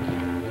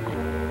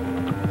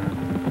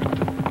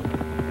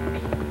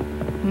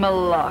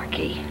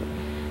 Malarkey.